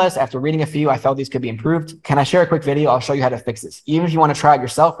to your email list. After reading a few, I felt these could be improved. Can I share a quick video? I'll show you how to fix this, even if you want to try it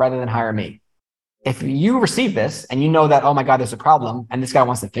yourself rather than hire me. If you receive this and you know that, oh my God, there's a problem and this guy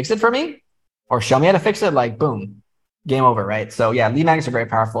wants to fix it for me or show me how to fix it, like boom, game over, right? So yeah, lead magnets are very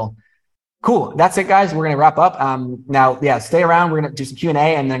powerful. Cool. That's it, guys. We're going to wrap up. Now, yeah, stay around. We're going to do some Q&A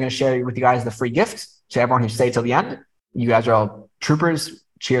and then I'm going to share with you guys the free gift to everyone who stayed till the end. You guys are all troopers.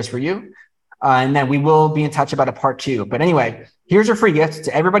 Cheers for you. And then we will be in touch about a part 2. But anyway, here's your free gift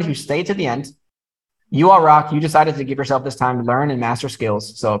to everybody who stayed to the end. You all rock. You decided to give yourself this time to learn and master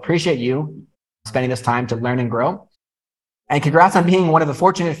skills. So appreciate you spending this time to learn and grow. And congrats on being one of the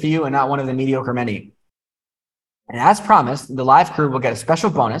fortunate few and not one of the mediocre many. And as promised, the live crew will get a special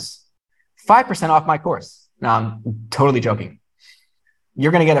bonus, 5% off my course. No, I'm totally joking.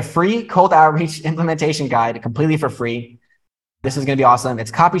 You're going to get a free cold outreach implementation guide completely for free. This is going to be awesome. It's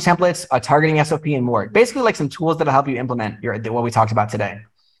copy templates, a targeting SOP, and more. Basically like some tools that'll help you implement what we talked about today.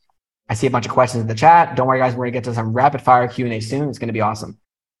 I see a bunch of questions in the chat. Don't worry, guys. We're going to get to some rapid fire Q&A soon. It's going to be awesome.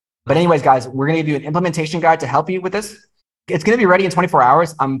 But anyways, guys, we're going to give you an implementation guide to help you with this. It's going to be ready in 24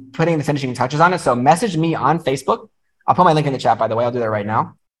 hours. I'm putting the finishing touches on it. So message me on Facebook. I'll put my link in the chat, by the way. I'll do that right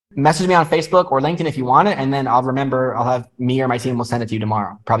now. Message me on Facebook or LinkedIn if you want it. And then I'll have me or my team will send it to you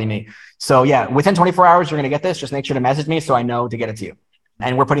tomorrow, probably me. So yeah, within 24 hours, you're going to get this. Just make sure to message me so I know to get it to you.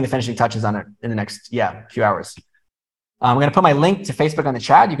 And we're putting the finishing touches on it in the next, few hours. I'm going to put my link to Facebook on the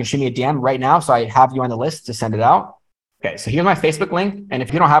chat. You can shoot me a DM right now. So I have you on the list to send it out. Okay, so here's my Facebook link. And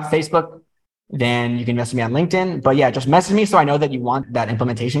if you don't have Facebook, then you can message me on LinkedIn. But yeah, just message me so I know that you want that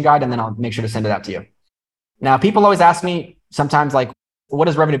implementation guide, and then I'll make sure to send it out to you. Now, people always ask me sometimes like, what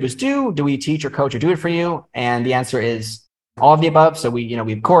does Revenue Boost do? Do we teach or coach or do it for you? And the answer is all of the above. So we have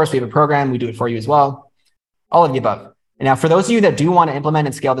a course, we have a program, we do it for you as well. All of the above. And now for those of you that do want to implement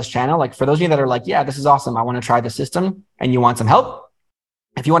and scale this channel, like for those of you that are like, yeah, this is awesome, I want to try the system and you want some help.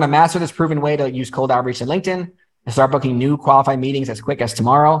 If you want to master this proven way to use cold outreach and LinkedIn and start booking new qualified meetings as quick as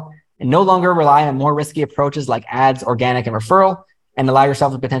tomorrow and no longer rely on more risky approaches like ads, organic, and referral, and allow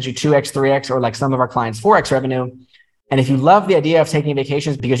yourself to potentially 2x, 3x, or like some of our clients, 4x revenue. And if you love the idea of taking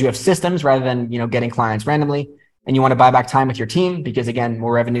vacations because you have systems rather than, getting clients randomly, and you want to buy back time with your team because again,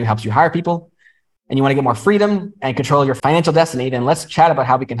 more revenue helps you hire people, and you want to get more freedom and control your financial destiny, then let's chat about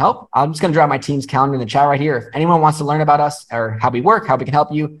how we can help. I'm just going to drop my team's calendar in the chat right here. If anyone wants to learn about us or how we work, how we can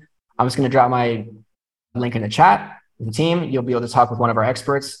help you, I'm just going to drop my link in the chat with the team. You'll be able to talk with one of our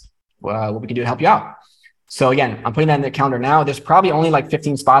experts, what we can do to help you out. So again, I'm putting that in the calendar now. There's probably only like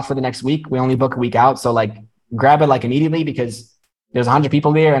 15 spots for the next week. We only book a week out. So like grab it like immediately because there's 100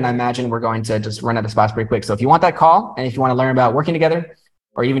 people there. And I imagine we're going to just run out of spots pretty quick. So if you want that call and if you want to learn about working together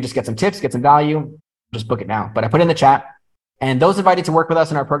or even just get some tips, get some value, just book it now. But I put it in the chat, and those invited to work with us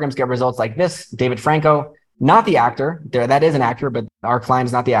in our programs get results like this. David Franco, not the actor. That is an actor, but our client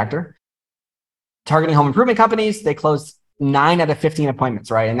is not the actor. Targeting home improvement companies, they closed 9 out of 15 appointments,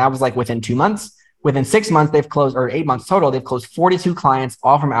 right? And that was like within 2 months. Within 6 months, they've closed, or 8 months total, they've closed 42 clients,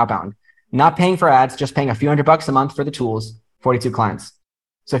 all from outbound. Not paying for ads, just paying a few $100 a month for the tools, 42 clients.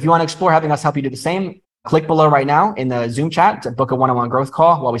 So if you want to explore having us help you do the same, click below right now in the Zoom chat to book a one-on-one growth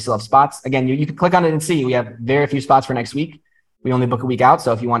call while we still have spots. Again, you can click on it and see we have very few spots for next week. We only book a week out.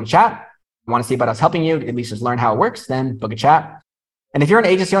 So if you want to chat, want to see about us helping you, at least just learn how it works, then book a chat. And if you're an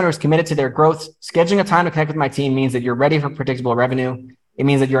agency owner who's committed to their growth, scheduling a time to connect with my team means that you're ready for predictable revenue. It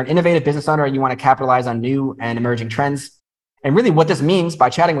means that you're an innovative business owner and you want to capitalize on new and emerging trends. And really what this means by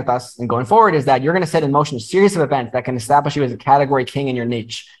chatting with us and going forward is that you're going to set in motion a series of events that can establish you as a category king in your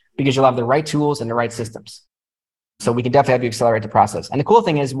niche because you'll have the right tools and the right systems. So we can definitely have you accelerate the process. And the cool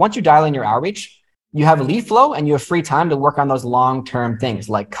thing is once you dial in your outreach, you have a lead flow and you have free time to work on those long-term things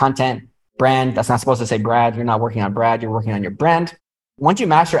like content, brand. That's not supposed to say Brad. You're not working on Brad. You're working on your brand. Once you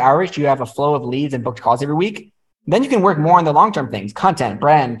master outreach, you have a flow of leads and booked calls every week. Then you can work more on the long-term things, content,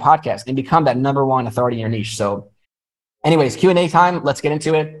 brand, podcast, and become that number one authority in your niche. So anyways, Q&A time, let's get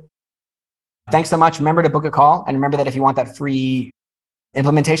into it. Thanks so much. Remember to book a call. And remember that if you want that free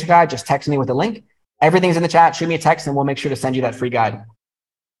implementation guide, just text me with a link. Everything's in the chat. Shoot me a text and we'll make sure to send you that free guide.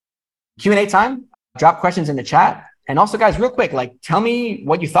 Q&A time, drop questions in the chat. And also guys, real quick, tell me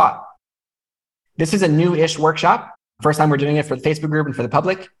what you thought. This is a new-ish workshop. First time we're doing it for the Facebook group and for the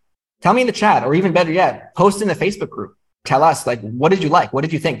public. Tell me in the chat, or even better yet, post in the Facebook group. Tell us, what did you like? What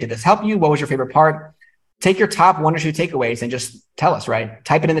did you think? Did this help you? What was your favorite part? Take your top 1 or 2 takeaways and just tell us, right?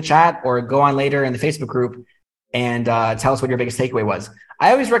 Type it in the chat or go on later in the Facebook group and tell us what your biggest takeaway was.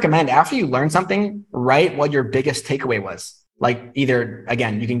 I always recommend after you learn something, write what your biggest takeaway was. Either,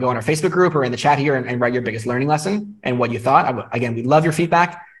 again, you can go on our Facebook group or in the chat here and write your biggest learning lesson and what you thought. Again, we love your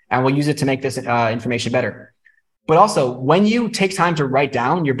feedback and we'll use it to make this information better. But also, when you take time to write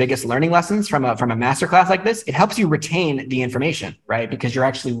down your biggest learning lessons from a masterclass like this, it helps you retain the information, right? Because you're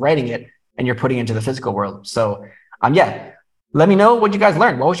actually writing it and you're putting it into the physical world. So, let me know what you guys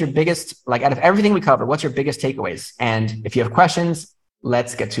learned. What was your biggest, out of everything we covered, what's your biggest takeaways? And if you have questions,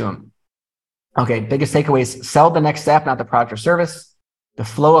 let's get to them. Okay, biggest takeaways: sell the next step, not the product or service. The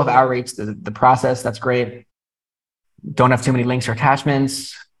flow of outreach, the process, that's great. Don't have too many links or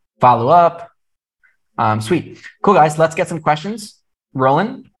attachments. Follow up. Sweet. Cool, guys. Let's get some questions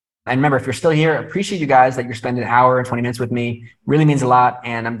rolling. And remember, if you're still here, appreciate you guys that you're spending an hour and 20 minutes with me. Really means a lot.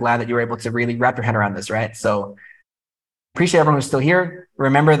 And I'm glad that you were able to really wrap your head around this, right? So appreciate everyone who's still here.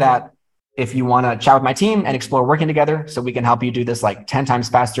 Remember that if you want to chat with my team and explore working together so we can help you do this 10 times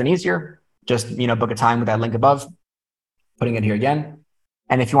faster and easier, just, book a time with that link above, putting it here again.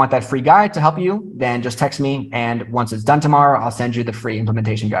 And if you want that free guide to help you, then just text me. And once it's done tomorrow, I'll send you the free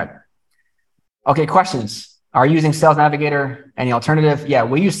implementation guide. Okay, questions. Are you using Sales Navigator? Any alternative? Yeah,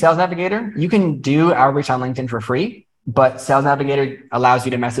 we use Sales Navigator. You can do outreach on LinkedIn for free, but Sales Navigator allows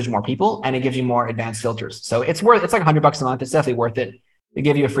you to message more people and it gives you more advanced filters. So it's like $100 a month. It's definitely worth it. They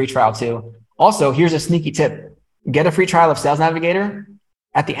give you a free trial too. Also, here's a sneaky tip. Get a free trial of Sales Navigator.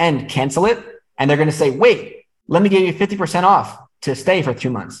 At the end, cancel it. And they're going to say, wait, let me give you 50% off to stay for 2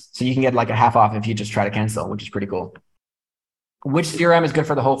 months. So you can get a half off if you just try to cancel, which is pretty cool. Which CRM is good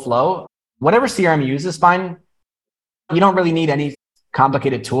for the whole flow? Whatever CRM you use is fine. You don't really need any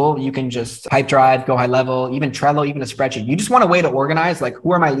complicated tool. You can just Pipedrive, Go High Level, even Trello, even a spreadsheet. You just want a way to organize,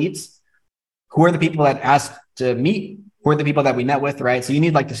 who are my leads? Who are the people that asked to meet? Who are the people that we met with, right? So you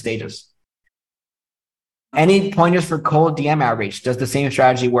need the stages. Any pointers for cold DM outreach? Does the same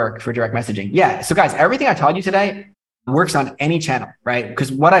strategy work for direct messaging? Yeah. So guys, everything I taught you today works on any channel, right?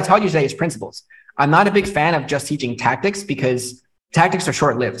 Because what I taught you today is principles. I'm not a big fan of just teaching tactics because tactics are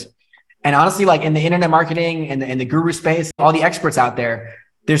short-lived. And honestly, in the internet marketing and in the guru space, all the experts out there,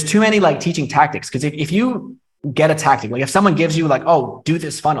 there's too many teaching tactics. Because if you get a tactic, if someone gives you oh, do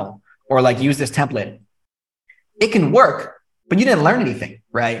this funnel or use this template, it can work, but you didn't learn anything,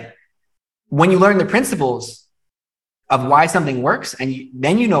 right? When you learn the principles of why something works and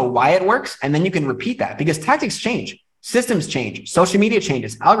then you know why it works, and then you can repeat that because tactics change, systems change, social media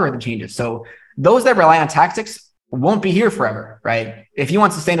changes, algorithm changes. So those that rely on tactics won't be here forever, right? If you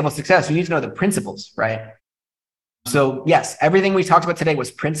want sustainable success, you need to know the principles, right? So yes, everything we talked about today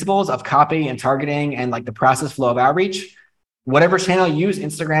was principles of copy and targeting and the process flow of outreach. Whatever channel you use,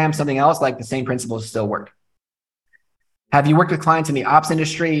 Instagram, something else, the same principles still work. Have you worked with clients in the ops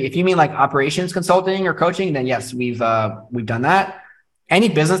industry? If you mean operations consulting or coaching, then yes, we've done that. Any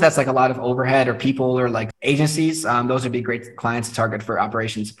business that's a lot of overhead or people or agencies, those would be great clients to target for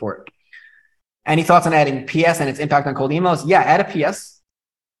operations support. Any thoughts on adding PS and its impact on cold emails? Yeah, add a PS.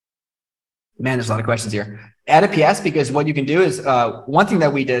 Man, there's a lot of questions here. Add a PS because what you can do is one thing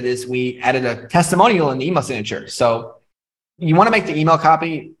that we did is we added a testimonial in the email signature. So you want to make the email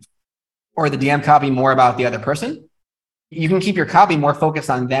copy or the DM copy more about the other person. You can keep your copy more focused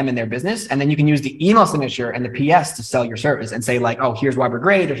on them and their business. And then you can use the email signature and the PS to sell your service and say oh, here's why we're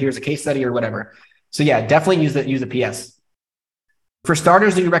great, or here's a case study or whatever. So yeah, definitely use the PS. For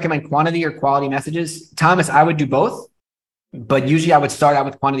starters, do you recommend quantity or quality messages? Thomas, I would do both, but usually I would start out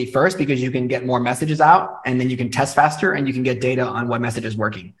with quantity first because you can get more messages out and then you can test faster and you can get data on what message is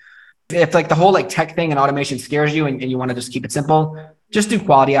working. If the whole tech thing and automation scares you and you want to just keep it simple, just do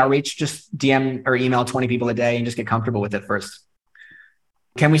quality outreach, just DM or email 20 people a day and just get comfortable with it first.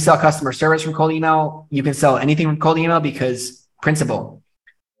 Can we sell customer service from cold email? You can sell anything from cold email because principle,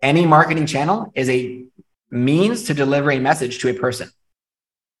 any marketing channel is a means to deliver a message to a person.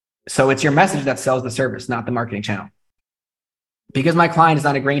 So it's your message that sells the service, not the marketing channel. Because my client is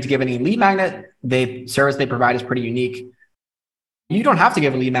not agreeing to give any lead magnet, the service they provide is pretty unique. You don't have to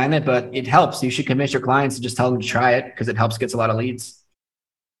give a lead magnet, but it helps. You should convince your clients to just tell them to try it because it helps gets a lot of leads.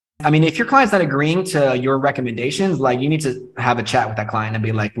 I mean, if your client's not agreeing to your recommendations, like you need to have a chat with that client and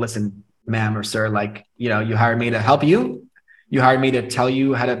be like, listen, ma'am or sir, like, you hired me to help you. You hired me to tell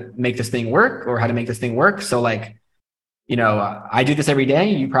you how to make this thing work or how to make this thing work. So like, I do this every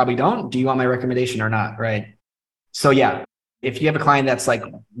day. You probably don't. Do you want my recommendation or not? Right. So yeah, if you have a client that's like,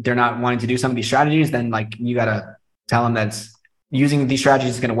 they're not wanting to do some of these strategies, then like you got to tell them that's using these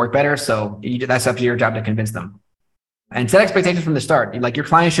strategies is going to work better. So that's up to your job to convince them. And set expectations from the start. Like your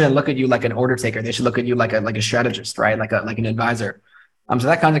client shouldn't look at you like an order taker. They should look at you like a strategist, right? Like an advisor. So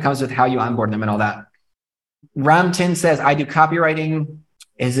that kind of comes with how you onboard them and all that. Ramtin says, I do copywriting.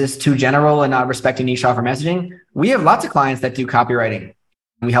 Is this too general and not respecting niche offer messaging? We have lots of clients that do copywriting.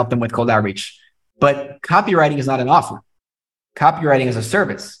 We help them with cold outreach. But copywriting is not an offer. Copywriting is a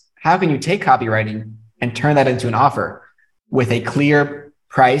service. How can you take copywriting and turn that into an offer with a clear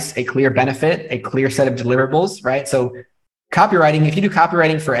price, a clear benefit, a clear set of deliverables, right? So copywriting, if you do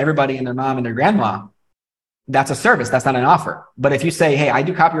copywriting for everybody and their mom and their grandma, that's a service. That's not an offer. But if you say, hey, I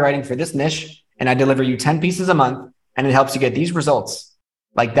do copywriting for this niche and I deliver you 10 pieces a month and it helps you get these results,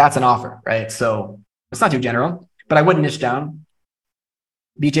 like that's an offer, right? So it's not too general, but I wouldn't niche down.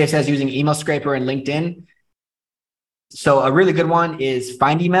 BJ says using email scraper and LinkedIn. So a really good one is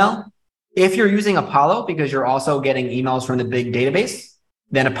Find Email. If you're using Apollo, because you're also getting emails from the big database,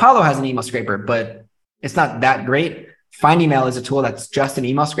 then Apollo has an email scraper, but it's not that great. Find Email is a tool that's just an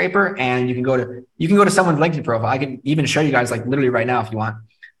email scraper, and you can go to someone's LinkedIn profile. I can even show you guys like literally right now if you want.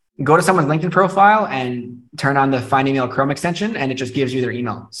 Go to someone's LinkedIn profile and turn on the Find Email Chrome extension, and it just gives you their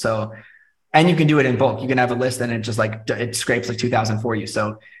email. So, and you can do it in bulk. You can have a list, and it just like it scrapes like 2,000 for you.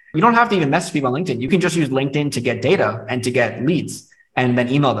 So you don't have to even message people on LinkedIn. You can just use LinkedIn to get data and to get leads, and then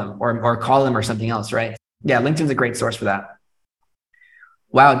email them or call them or something else, right? Yeah, LinkedIn's a great source for that.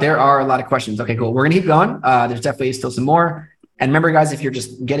 Wow, there are a lot of questions. Okay, cool. We're going to keep going. There's definitely still some more. And remember, guys, if you're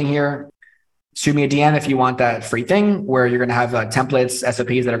just getting here, shoot me a DM if you want that free thing where you're going to have templates,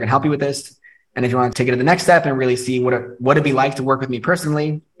 SOPs that are going to help you with this. And if you want to take it to the next step and really see what it'd be like to work with me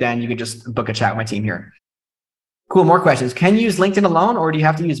personally, then you can just book a chat with my team here. Cool, more questions. Can you use LinkedIn alone or do you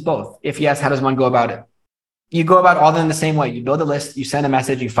have to use both? If yes, how does one go about it? You go about all of them the same way. You build a list, you send a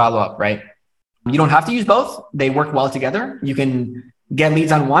message, you follow up, right? You don't have to use both. They work well together. You can get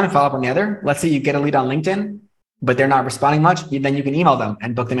leads on one and follow up on the other. Let's say you get a lead on LinkedIn, but they're not responding much. Then you can email them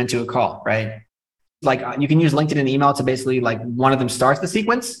and book them into a call, right? Like you can use LinkedIn and email to basically like one of them starts the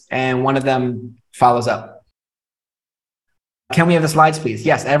sequence and one of them follows up. Can we have the slides, please?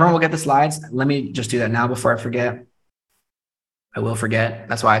 Yes, everyone will get the slides. Let me just do that now before I forget. I will forget.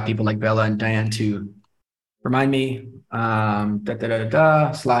 That's why I have people like Bella and Diane to remind me.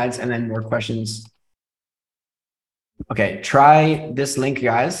 Slides and then more questions. Okay, try this link,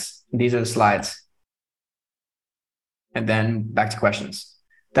 guys. These are the slides. And then back to questions.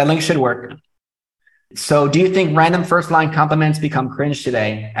 That link should work. So do you think random first line compliments become cringe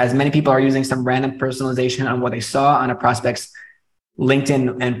today, as many people are using some random personalization on what they saw on a prospect's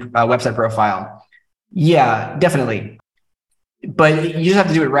LinkedIn and website profile? Yeah, definitely. But you just have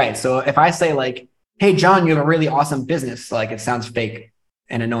to do it right. So if I say like, hey, John, you have a really awesome business, like it sounds fake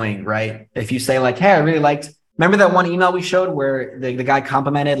and annoying, right? If you say like, hey, I really liked, remember that one email we showed where the guy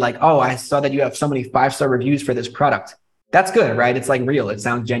complimented like, oh, I saw that you have so many 5-star reviews for this product. That's good, right? It's like real. It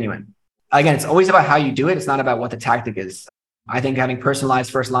sounds genuine. Again, it's always about how you do it. It's not about what the tactic is. I think having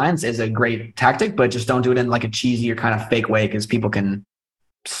personalized first lines is a great tactic, but just don't do it in like a cheesy or kind of fake way because people can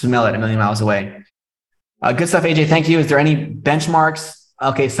smell it a million miles away. Good stuff, AJ. Thank you. Is there any benchmarks?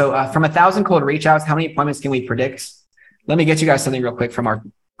 Okay, so from 1,000 cold reach outs, how many appointments can we predict? Let me get you guys something real quick from our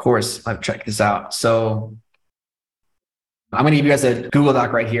course. I've checked this out. So I'm going to give you guys a Google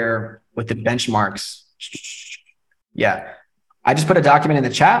Doc right here with the benchmarks. Yeah, I just put a document in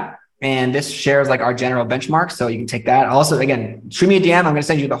the chat and this shares like our general benchmarks. So you can take that. Also, again, shoot me a DM. I'm going to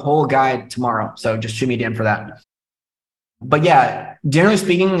send you the whole guide tomorrow. So just shoot me a DM for that. But yeah, generally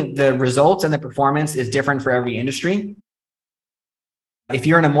speaking, the results and the performance is different for every industry. If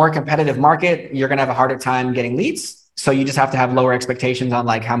you're in a more competitive market, you're going to have a harder time getting leads. So you just have to have lower expectations on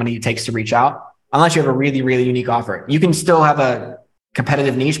like how many it takes to reach out, unless you have a really, really unique offer. You can still have a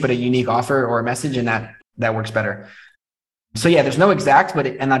competitive niche, but a unique offer or a message, and that works better. So yeah, there's no exact, but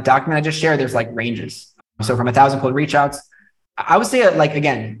in that document I just shared, there's like ranges. So from 1,000 cold reach outs, I would say like,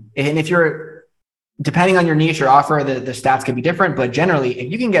 again, and if you're, depending on your niche or offer, the stats could be different, but generally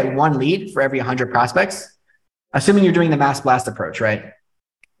if you can get one lead for every 100 prospects, assuming you're doing the mass blast approach, right?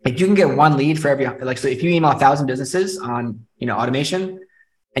 If you can get one lead for every, like, so if you email 1,000 businesses on, automation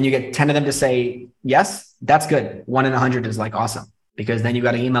and you get 10 of them to say yes, that's good. 1 in 100 is like awesome. because then you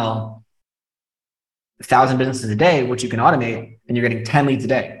got to email 1,000 businesses a day, which you can automate, and you're getting 10 leads a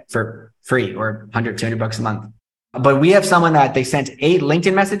day for free or 100, 200 bucks a month. But we have someone that they sent 8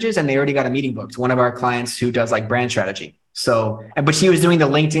 LinkedIn messages and they already got a meeting booked. One of our clients who does like brand strategy. So, but she was doing the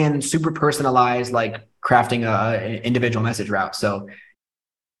LinkedIn super personalized, like crafting an individual message route. So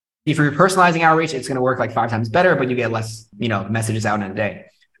if you're personalizing outreach, it's going to work like 5 times better, but you get less, messages out in a day.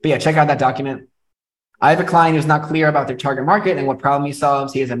 But yeah, check out that document. I have a client who's not clear about their target market and what problem he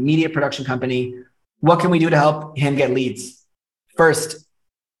solves. He has a media production company. What can we do to help him get leads? First,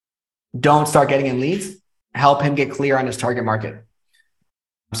 don't start getting in leads. Help him get clear on his target market.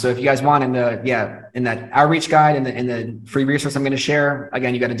 So if you guys want in that outreach guide and in the free resource I'm going to share,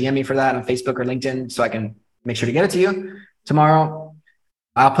 again, you got to DM me for that on Facebook or LinkedIn so I can make sure to get it to you tomorrow.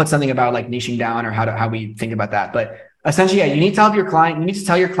 I'll put something about like niching down or how we think about that. But essentially, you need to help your client. You need to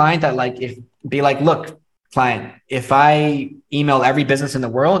tell your client that look, client, if I email every business in the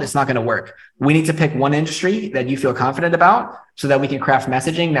world, it's not going to work. We need to pick one industry that you feel confident about so that we can craft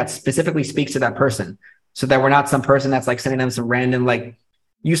messaging that specifically speaks to that person. So that we're not some person that's like sending them some random, like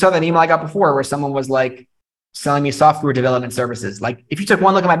you saw that email I got before where someone was like selling me software development services. Like if you took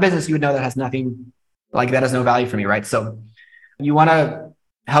one look at my business, you would know that has nothing, like that has no value for me, right? So you want to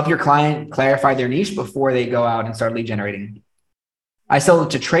help your client clarify their niche before they go out and start lead generating. I sell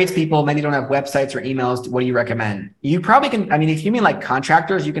to tradespeople. Many don't have websites or emails. What do you recommend? You probably can, if you mean like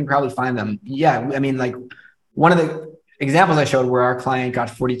contractors, you can probably find them. Yeah. Like one of the examples I showed where our client got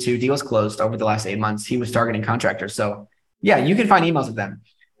 42 deals closed over the last 8 months, he was targeting contractors. So yeah, you can find emails with them.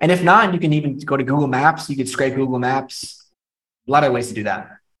 And if not, you can even go to Google Maps. You could scrape Google Maps. A lot of ways to do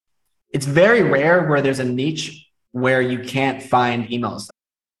that. It's very rare where there's a niche where you can't find emails.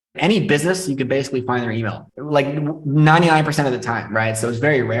 Any business, you could basically find their email, like 99% of the time, right? So it's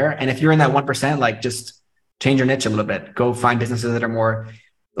very rare. And if you're in that 1%, like just change your niche a little bit. Go find businesses that are more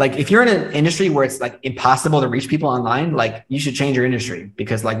like, if you're in an industry where it's like impossible to reach people online, like you should change your industry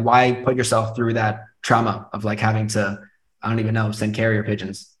because like, why put yourself through that trauma of like having to, I don't even know, send carrier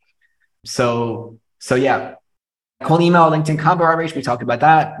pigeons. So yeah, cold email, LinkedIn combo outreach. We talked about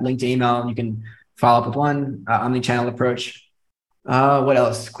that. LinkedIn email, you can follow up with one omni-channel approach. What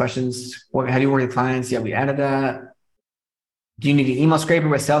else? Questions? How do you work with clients? Yeah, we added that. Do you need an email scraper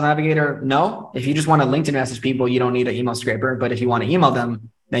with Sales Navigator? No. If you just want to LinkedIn message people, you don't need an email scraper. But if you want to email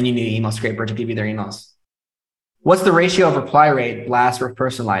them, then you need an email scraper to give you their emails. What's the ratio of reply rate, blast or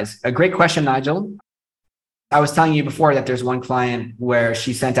personalized? A great question, Nigel. I was telling you before that there's one client where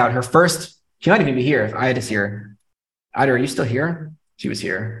she sent out her first, she might even be here if Ida's here. Ida, are you still here? She was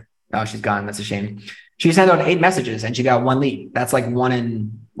here. Oh, she's gone. That's a shame. She sent out 8 messages and she got 1 lead. That's like 1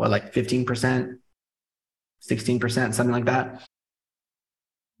 in 15%, 16%, something like that.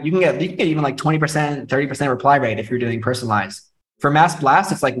 You can get even like 20%, 30% reply rate if you're doing personalized. For mass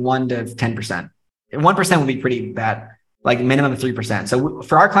blast, it's like 1 to 10%. 1% would be pretty bad, like minimum of 3%. So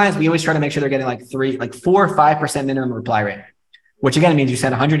for our clients, we always try to make sure they're getting like 4 or 5% minimum reply rate, which again means you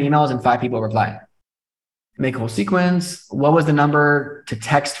send 100 emails and 5 people reply. Make a whole sequence. What was the number to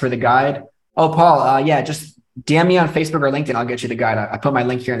text for the guide? Oh, Paul, just DM me on Facebook or LinkedIn. I'll get you the guide. I put my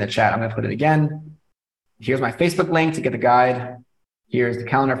link here in the chat. I'm going to put it again. Here's my Facebook link to get the guide. Here's the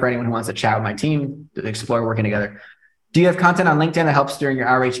calendar for anyone who wants to chat with my team to explore working together. Do you have content on LinkedIn that helps during your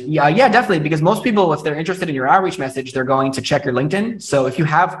outreach? Yeah, definitely. Because most people, if they're interested in your outreach message, they're going to check your LinkedIn. So if you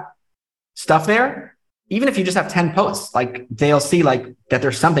have stuff there, even if you just have 10 posts, like they'll see like that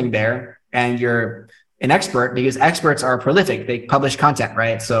there's something there and you're an expert because experts are prolific. They publish content,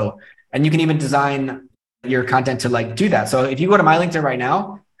 right? So, and you can even design your content to like do that. So if you go to my LinkedIn right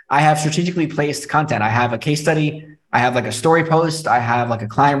now, I have strategically placed content. I have a case study. I have like a story post. I have like a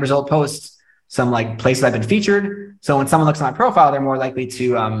client result post, some like places I've been featured. So when someone looks at my profile, they're more likely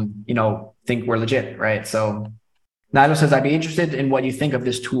to, think we're legit, right? So Nigel says, I'd be interested in what you think of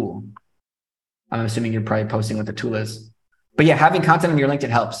this tool. I'm assuming you're probably posting what the tool is. But yeah, having content on your LinkedIn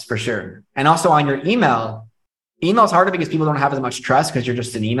helps for sure. And also on your email is harder because people don't have as much trust because you're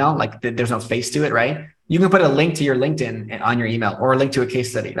just an email, like there's no face to it, right? You can put a link to your LinkedIn on your email or a link to a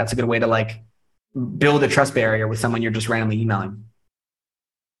case study. That's a good way to like build a trust barrier with someone you're just randomly emailing.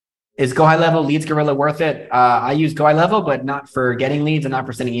 Is Go High Level Leads Gorilla worth it? I use Go High Level, but not for getting leads and not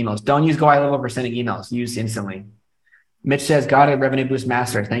for sending emails. Don't use Go High Level for sending emails. Use Instantly. Mitch says, got it, Revenue Boost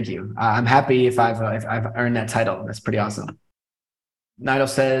Master. Thank you. I'm happy if I've earned that title. That's pretty awesome. Nigel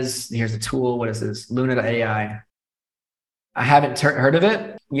says, here's the tool. What is this? Luna.ai. I haven't heard of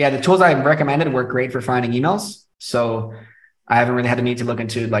it. Yeah, the tools I've recommended work great for finding emails. So I haven't really had the need to look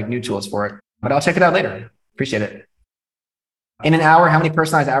into like new tools for it, but I'll check it out later. Appreciate it. In an hour, how many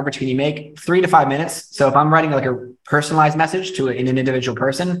personalized average can you make? 3 to 5 minutes. So if I'm writing like a personalized message to an individual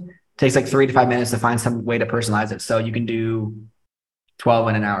person, it takes like 3 to 5 minutes to find some way to personalize it. So you can do 12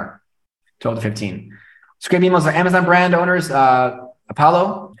 in an hour, 12 to 15. Script emails are Amazon brand owners.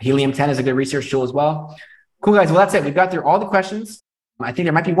 Apollo, Helium 10 is a good research tool as well. Cool, guys. Well, that's it. We've got through all the questions. I think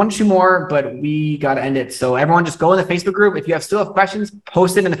there might be 1 or 2 more, but we got to end it. So everyone just go in the Facebook group. If you still have questions,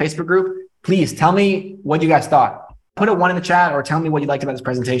 post it in the Facebook group. Please tell me what you guys thought. Put a 1 in the chat or tell me what you liked about this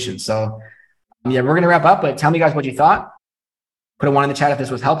presentation. So yeah, we're going to wrap up, but tell me guys what you thought. Put a 1 in the chat if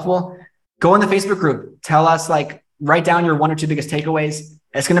this was helpful. Go in the Facebook group. Tell us, like, write down your 1 or 2 biggest takeaways.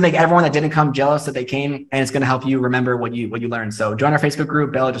 It's going to make everyone that didn't come jealous that they came, and it's going to help you remember what you learned. So join our Facebook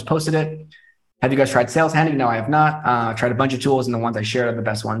group. Bella just posted it. Have you guys tried Sales Handy? No, I have not. I've tried a bunch of tools, and the ones I shared are the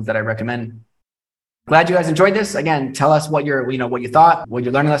best ones that I recommend. Glad you guys enjoyed this. Again, tell us what what you thought, what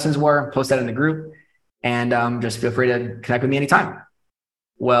your learning lessons were. Post that in the group, and just feel free to connect with me anytime.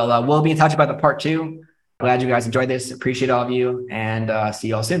 Well, we'll be in touch about the part 2. Glad you guys enjoyed this. Appreciate all of you, and see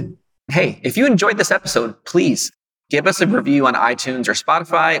you all soon. Hey, if you enjoyed this episode, please give us a review on iTunes or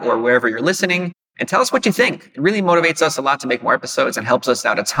Spotify or wherever you're listening, and tell us what you think. It really motivates us a lot to make more episodes and helps us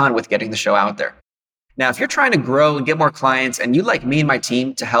out a ton with getting the show out there. Now, if you're trying to grow and get more clients and you'd like me and my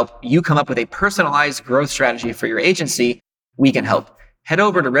team to help you come up with a personalized growth strategy for your agency, we can help. Head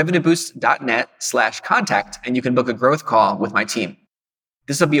over to revenueboost.net/contact and you can book a growth call with my team.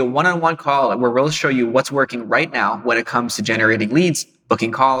 This will be a one-on-one call where we'll show you what's working right now when it comes to generating leads,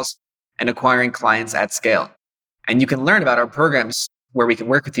 booking calls, and acquiring clients at scale. And you can learn about our programs where we can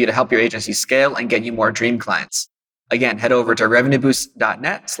work with you to help your agency scale and get you more dream clients. Again, head over to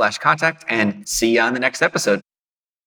revenueboost.net/contact and see you on the next episode.